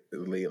necessarily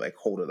like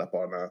hold it up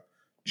on a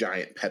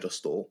giant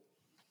pedestal.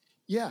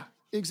 Yeah,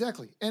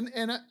 exactly. And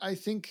I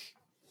think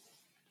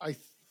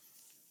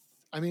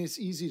I mean, it's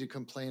easy to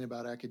complain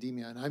about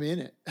academia, and I'm in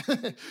it.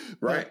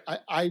 Right.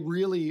 I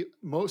really,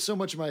 so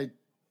much of my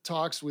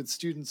talks with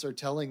students are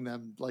telling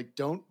them, like,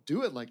 don't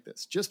do it like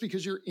this. Just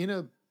because you're in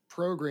a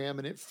program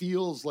and it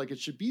feels like it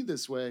should be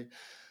this way,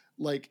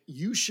 like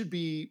you should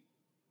be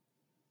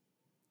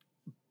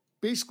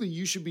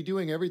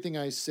doing everything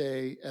I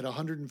say at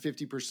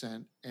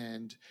 150%,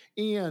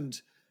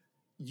 and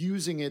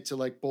using it to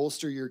like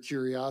bolster your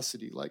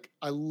curiosity. Like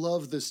I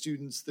love the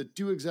students that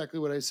do exactly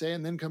what I say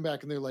and then come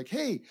back and they're like,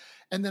 hey,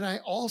 and then I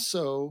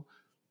also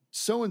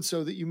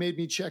so-and-so that you made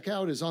me check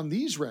out is on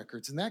these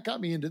records and that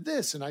got me into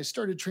this and I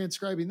started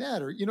transcribing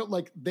that, or,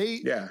 like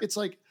it's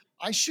like,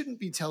 I shouldn't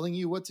be telling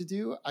you what to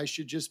do. I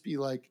should just be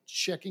like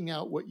checking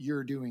out what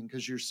you're doing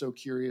because you're so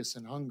curious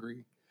and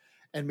hungry,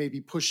 and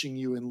maybe pushing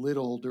you in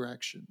little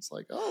directions.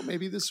 Like, oh,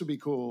 maybe this would be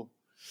cool.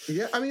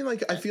 Yeah. I mean,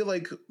 like, I feel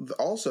like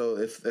also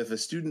if a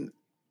student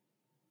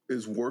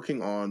is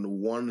working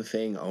on one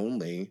thing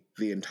only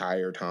the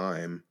entire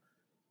time,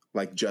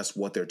 like just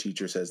what their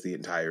teacher says the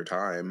entire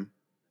time,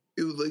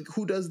 like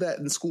who does that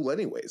in school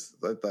anyways?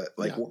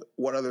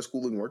 What other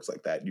schooling works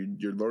like that?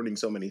 You're learning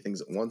so many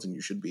things at once, and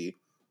you should be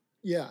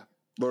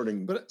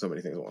learning so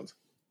many things at once.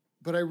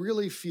 But I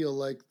really feel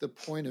like the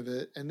point of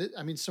it, and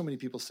I mean, so many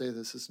people say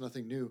this, it's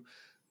nothing new,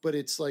 but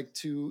it's like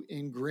to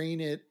ingrain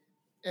it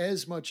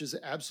as much as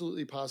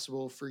absolutely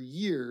possible for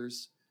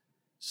years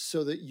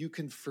so that you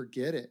can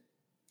forget it.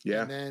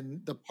 Yeah. And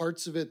then the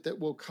parts of it that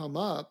will come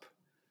up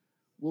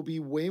will be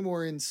way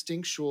more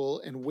instinctual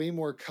and way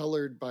more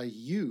colored by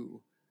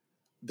you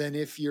than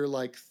if you're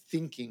like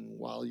thinking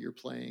while you're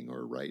playing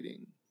or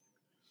writing.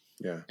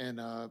 Yeah.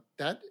 And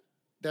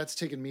that's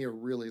taken me a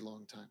really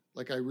long time.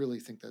 Like I really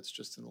think that's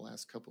just in the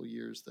last couple of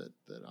years that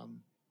I'm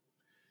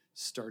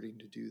starting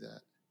to do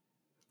that.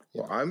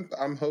 Well,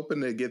 I'm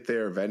hoping to get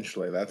there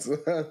eventually. That's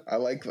I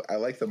like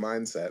the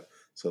mindset.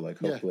 So like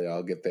hopefully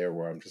I'll get there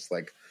where I'm just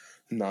like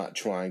not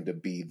trying to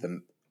be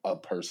a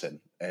person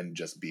and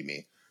just be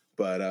me.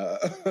 But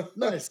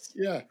nice,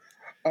 yeah.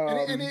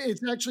 And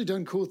it's actually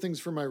done cool things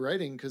for my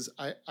writing because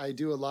I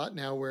do a lot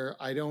now where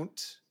I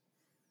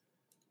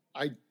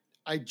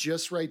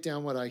just write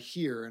down what I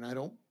hear, and I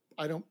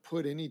don't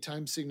put any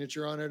time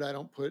signature on it. I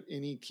don't put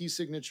any key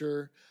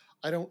signature.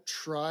 I don't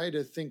try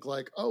to think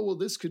like, oh, well,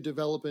 this could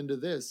develop into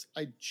this.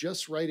 I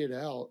just write it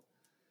out.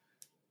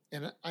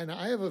 And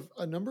I have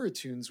a number of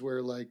tunes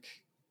where like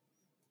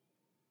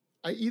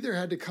I either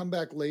had to come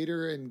back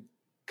later and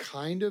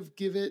kind of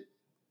give it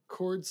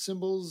chord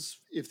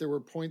symbols if there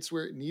were points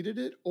where it needed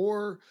it,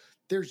 or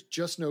there's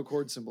just no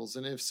chord symbols.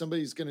 And if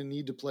somebody's going to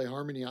need to play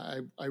harmony,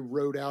 I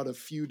wrote out a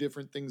few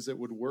different things that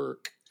would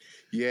work.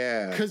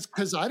 Yeah.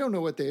 Because I don't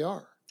know what they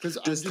are. Because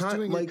I'm just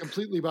doing it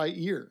completely by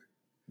ear.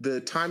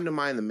 The Time to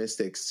Mind the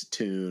Mystics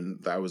tune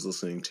that I was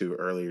listening to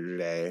earlier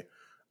today,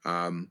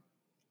 and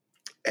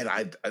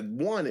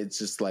it's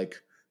just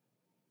like,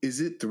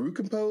 is it through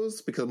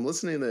composed? Because I'm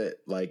listening to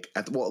it like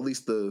at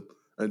least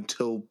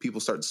until people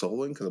start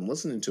soloing, because I'm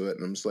listening to it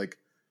and I'm just like,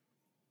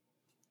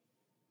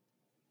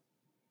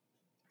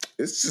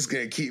 it's just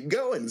gonna keep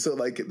going. So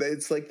like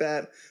it's like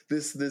that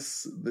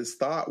this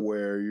thought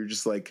where you're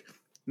just like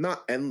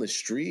not endless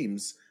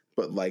streams,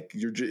 but like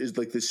it's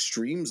like this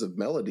streams of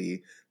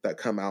melody that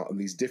come out in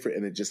these different,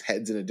 and it just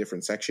heads in a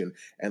different section.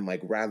 And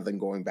like rather than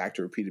going back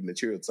to repeated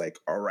material, it's like,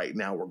 all right,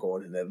 now we're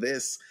going into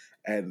this,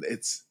 and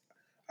it's,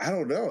 I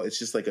don't know, it's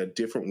just like a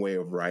different way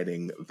of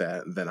writing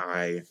than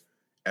I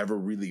ever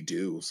really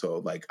do. So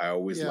like I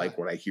always like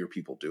when I hear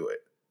people do it.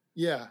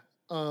 Yeah.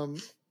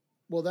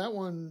 Well, that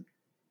one,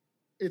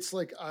 it's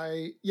like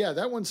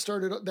that one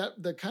started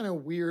the kind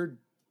of weird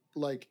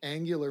like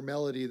angular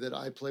melody that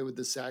I play with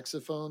the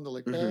saxophone, the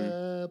like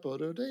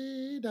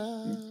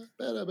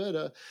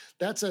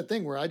that's that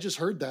thing where I just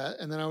heard that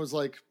and then I was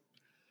like,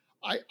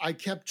 I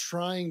kept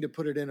trying to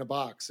put it in a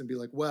box and be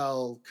like,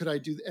 well, could I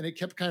do, and it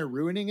kept kind of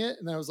ruining it.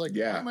 And I was like,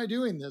 why am I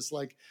doing this?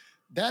 Like,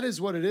 that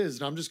is what it is.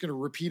 And I'm just going to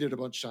repeat it a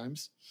bunch of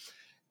times.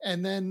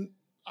 And then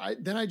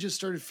I just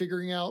started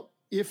figuring out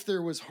if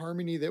there was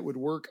harmony that would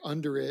work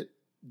under it,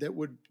 that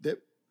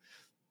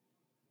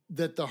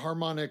the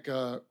harmonic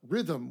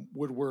rhythm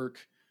would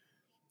work,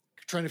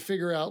 trying to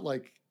figure out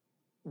like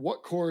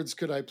what chords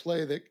could I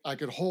play that I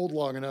could hold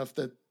long enough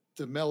that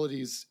the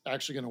melody's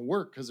actually going to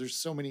work. Cause there's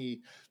so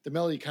many, the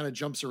melody kind of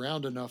jumps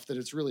around enough that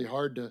it's really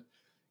hard to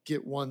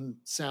get one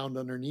sound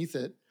underneath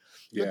it.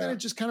 But then it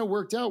just kind of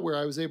worked out where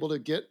I was able to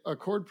get a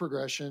chord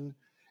progression.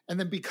 And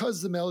then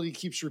because the melody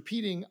keeps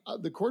repeating,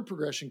 the chord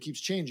progression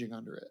keeps changing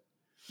under it.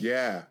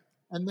 Yeah.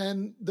 And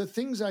then the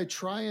things I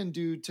try and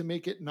do to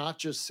make it not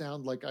just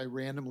sound like I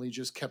randomly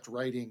just kept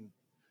writing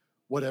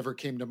whatever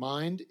came to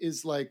mind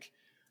is like,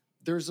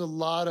 there's a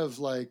lot of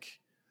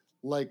like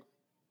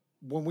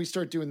when we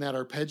start doing that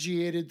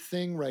arpeggiated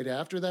thing right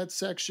after that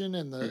section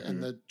and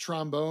the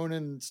trombone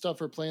and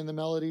stuff are playing the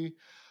melody.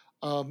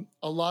 A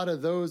lot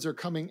of those are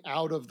coming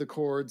out of the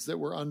chords that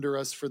were under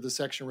us for the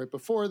section right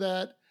before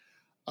that.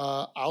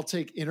 I'll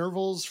take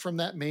intervals from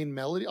that main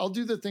melody. I'll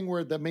do the thing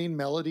where the main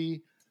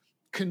melody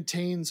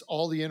contains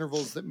all the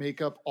intervals that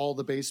make up all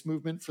the bass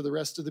movement for the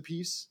rest of the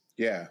piece.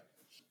 Yeah.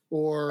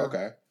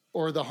 Or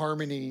the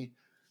harmony.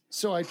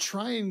 So I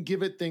try and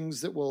give it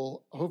things that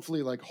will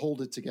hopefully like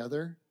hold it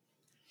together.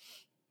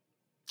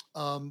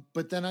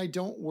 But then I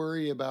don't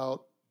worry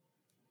about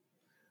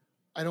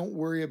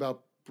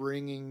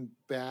bringing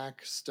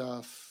back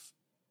stuff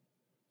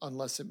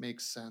unless it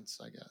makes sense,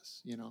 I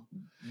guess, you know.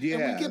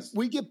 Yeah. And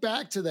we get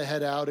back to the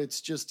head out.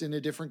 It's just in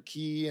a different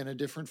key and a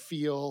different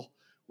feel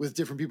with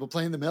different people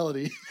playing the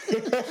melody. We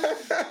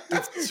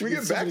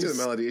get back to the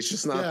melody. It's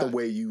just not the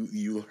way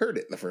you heard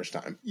it the first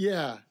time.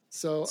 Yeah.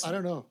 So I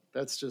don't know.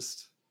 That's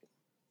just,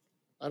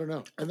 I don't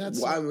know. And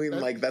that's, well, I mean,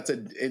 like, that's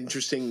an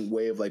interesting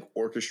way of like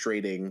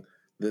orchestrating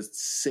the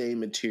same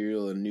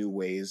material in new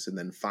ways and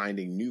then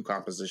finding new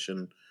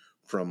composition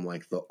from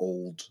like the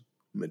old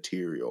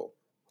material.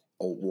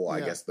 Oh, well,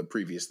 I guess the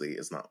previously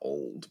is not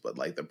old, but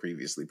like the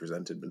previously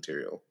presented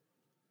material.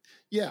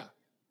 Yeah.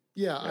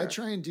 I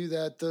try and do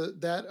that.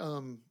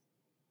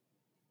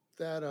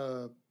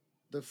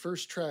 The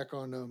first track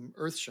on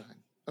Earthshine,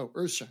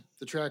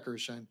 the track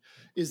Earthshine,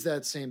 is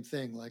that same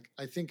thing. Like,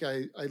 I think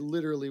I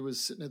literally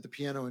was sitting at the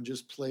piano and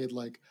just played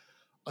like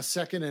a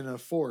second and a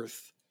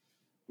fourth,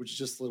 which is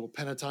just a little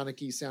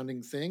pentatonic-y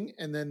sounding thing.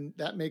 And then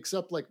that makes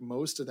up like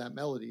most of that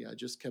melody. I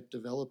just kept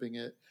developing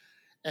it.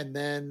 And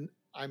then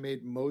I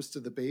made most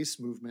of the bass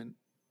movement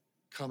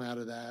come out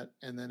of that.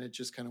 And then it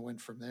just kind of went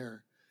from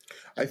there.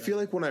 I feel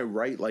like when I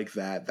write like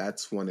that,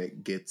 that's when I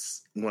get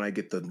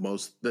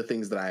the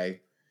things that I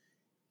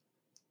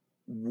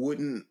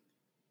wouldn't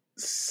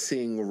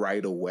sing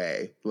right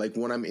away. Like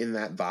when I'm in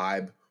that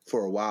vibe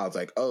for a while, it's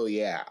like, oh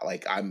yeah,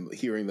 like I'm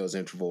hearing those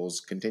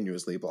intervals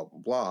continuously, blah, blah,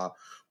 blah.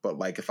 But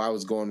like if I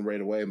was going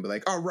right away and be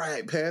like, all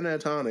right,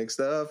 pentatonic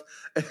stuff.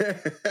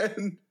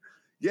 And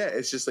yeah,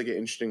 it's just like an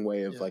interesting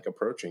way of like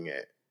approaching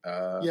it.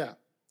 Yeah.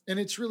 And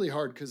it's really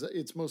hard because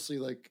it's mostly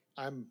like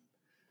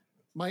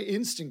my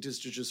instinct is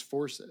to just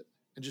force it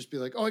and just be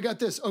like, oh, I got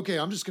this. Okay,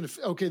 I'm just going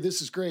to, okay,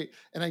 this is great.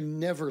 And I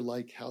never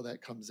like how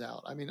that comes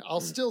out. I mean, I'll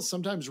still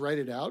sometimes write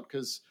it out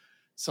because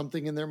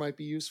something in there might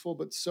be useful,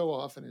 but so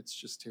often it's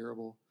just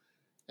terrible.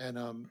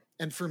 And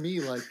for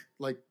me,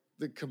 like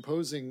the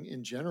composing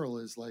in general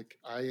is like,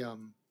 I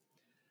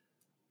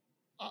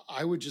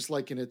would just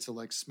liken it to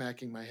like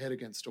smacking my head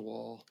against a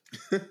wall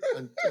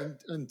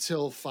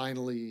until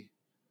finally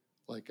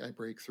like I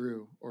break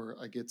through or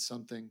I get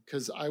something.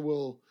 Cause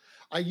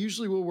I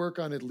usually will work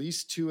on at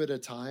least 2 at a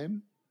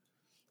time.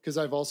 Cause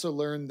I've also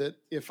learned that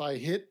if I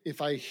hit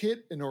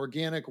an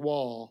organic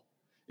wall,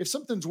 if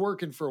something's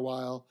working for a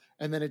while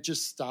and then it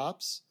just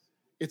stops,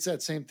 it's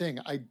that same thing.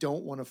 I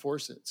don't want to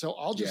force it. So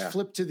I'll just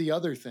flip to the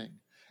other thing.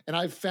 And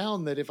I've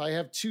found that if I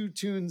have 2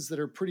 tunes that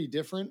are pretty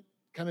different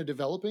kind of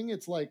developing,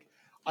 it's like,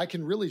 I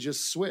can really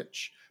just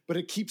switch, but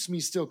it keeps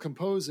me still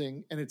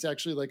composing and it's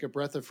actually like a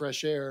breath of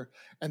fresh air.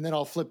 And then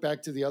I'll flip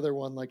back to the other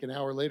one like an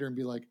hour later and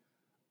be like,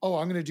 oh,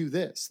 I'm going to do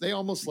this. They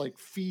almost like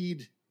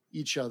feed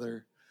each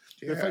other.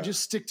 Yeah. But if I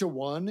just stick to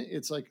one,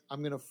 it's like,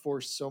 I'm going to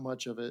force so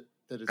much of it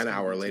that it's an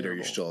hour later,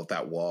 you're still at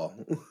that wall.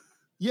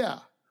 Yeah.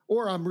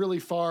 Or I'm really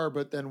far,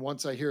 but then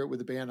once I hear it with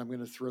the band, I'm going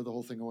to throw the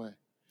whole thing away.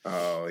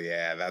 Oh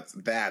yeah.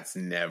 That's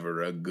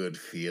never a good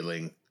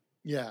feeling.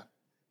 Yeah.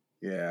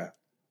 Yeah.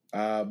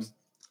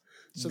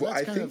 So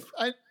that's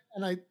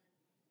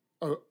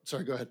oh,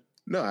 sorry, go ahead.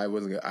 No, I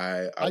wasn't.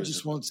 I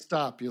just won't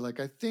stop. You're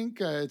like, I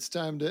think it's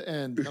time to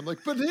end. And I'm like,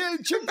 but hey, I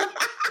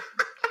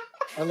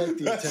like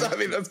the attention. I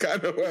mean, that's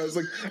kind of what I was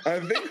like. I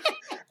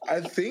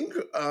think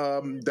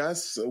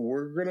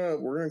we're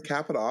gonna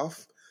cap it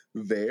off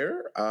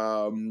there.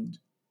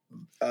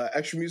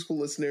 Extra musical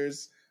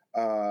listeners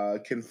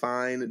can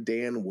find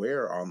Dan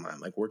where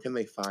online? Like, where can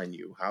they find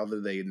you? How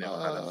do they know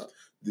how to?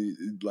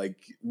 Like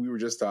we were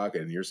just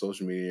talking, your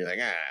social media, you're like,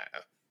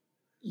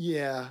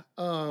 Yeah.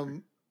 I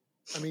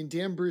mean,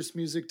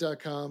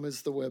 danbrucemusic.com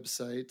is the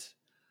website.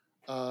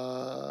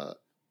 I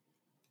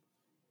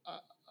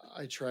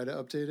try to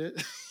update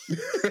it,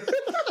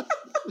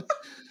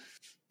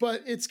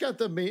 but it's got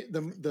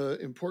the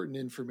important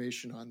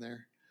information on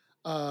there.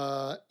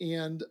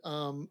 And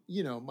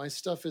you know, my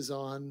stuff is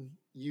on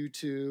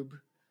YouTube.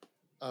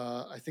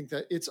 I think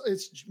that it's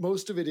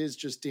most of it is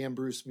just Dan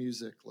Bruce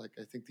Music. Like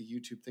I think the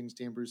YouTube thing's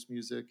Dan Bruce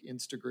Music.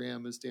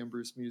 Instagram is Dan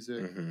Bruce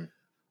Music. Mm-hmm.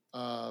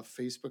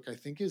 Facebook I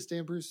think is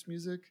Dan Bruce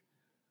Music.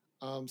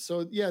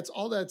 So yeah, it's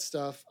all that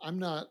stuff. I'm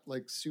not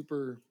like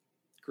super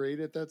great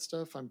at that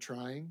stuff. I'm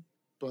trying,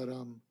 but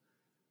I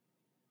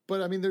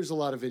mean, there's a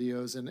lot of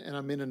videos and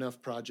I'm in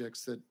enough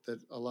projects that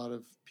a lot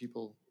of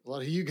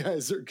you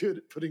guys are good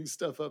at putting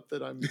stuff up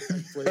that I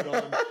played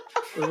on.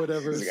 Or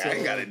whatever. Like, so, I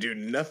ain't got to do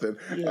nothing.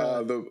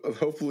 Yeah.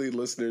 Hopefully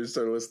listeners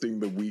start listening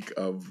the week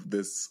of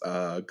this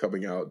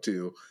coming out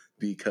too,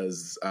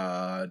 because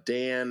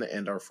Dan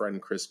and our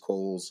friend Chris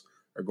Coles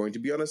are going to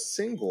be on a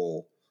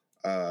single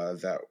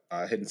that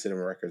Hidden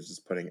Cinema Records is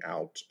putting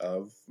out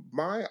of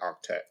my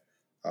octet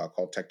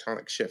called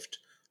Tectonic Shift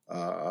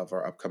of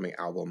our upcoming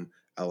album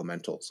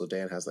Elemental. So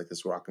Dan has like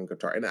this rocking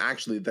guitar, and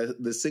actually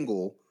the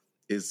single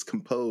is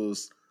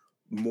composed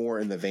more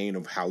in the vein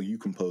of how you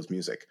compose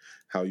music,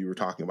 how you were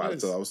talking about it.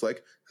 So I was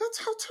like, that's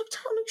how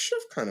Tectonic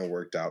Shift kind of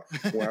worked out,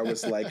 where I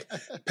was like,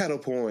 pedal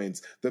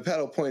points, the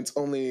pedal points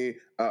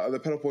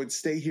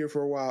stay here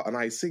for a while and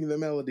I sing the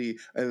melody,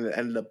 and it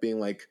ended up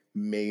being like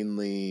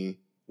mainly,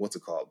 what's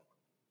it called?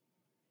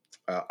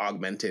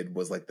 Augmented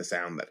was like the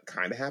sound that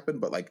kind of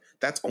happened, but like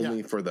that's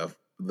only for the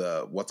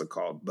what's it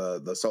called,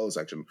 the solo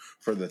section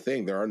for the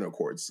thing, there are no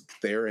chords.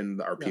 They're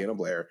in our piano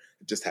player.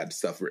 It just had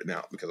stuff written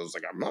out because I was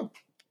like,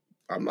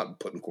 I'm not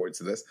putting chords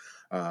to this.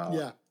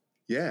 Yeah.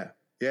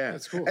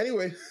 That's cool.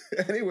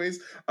 Anyways,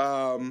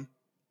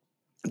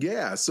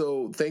 yeah.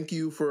 So thank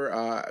you for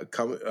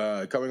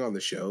coming on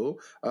the show.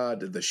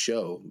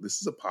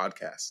 This is a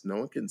podcast. No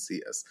one can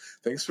see us.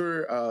 Thanks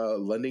for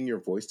lending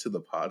your voice to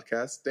the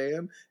podcast,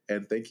 Dan,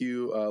 and thank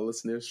you,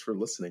 listeners, for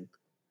listening.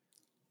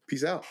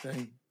 Peace out.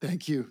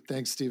 Thank you.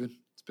 Thanks, Stephen.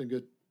 It's been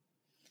good.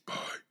 Bye.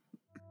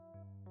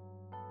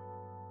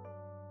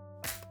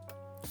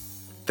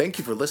 Thank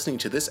you for listening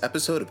to this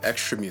episode of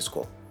Extra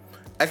Musical.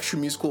 Extra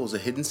Musical is a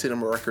Hidden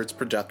Cinema Records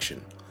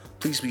production.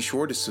 Please be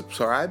sure to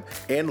subscribe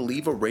and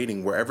leave a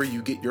rating wherever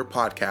you get your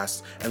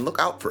podcasts, and look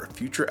out for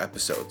future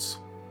episodes.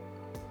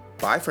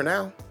 Bye for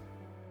now.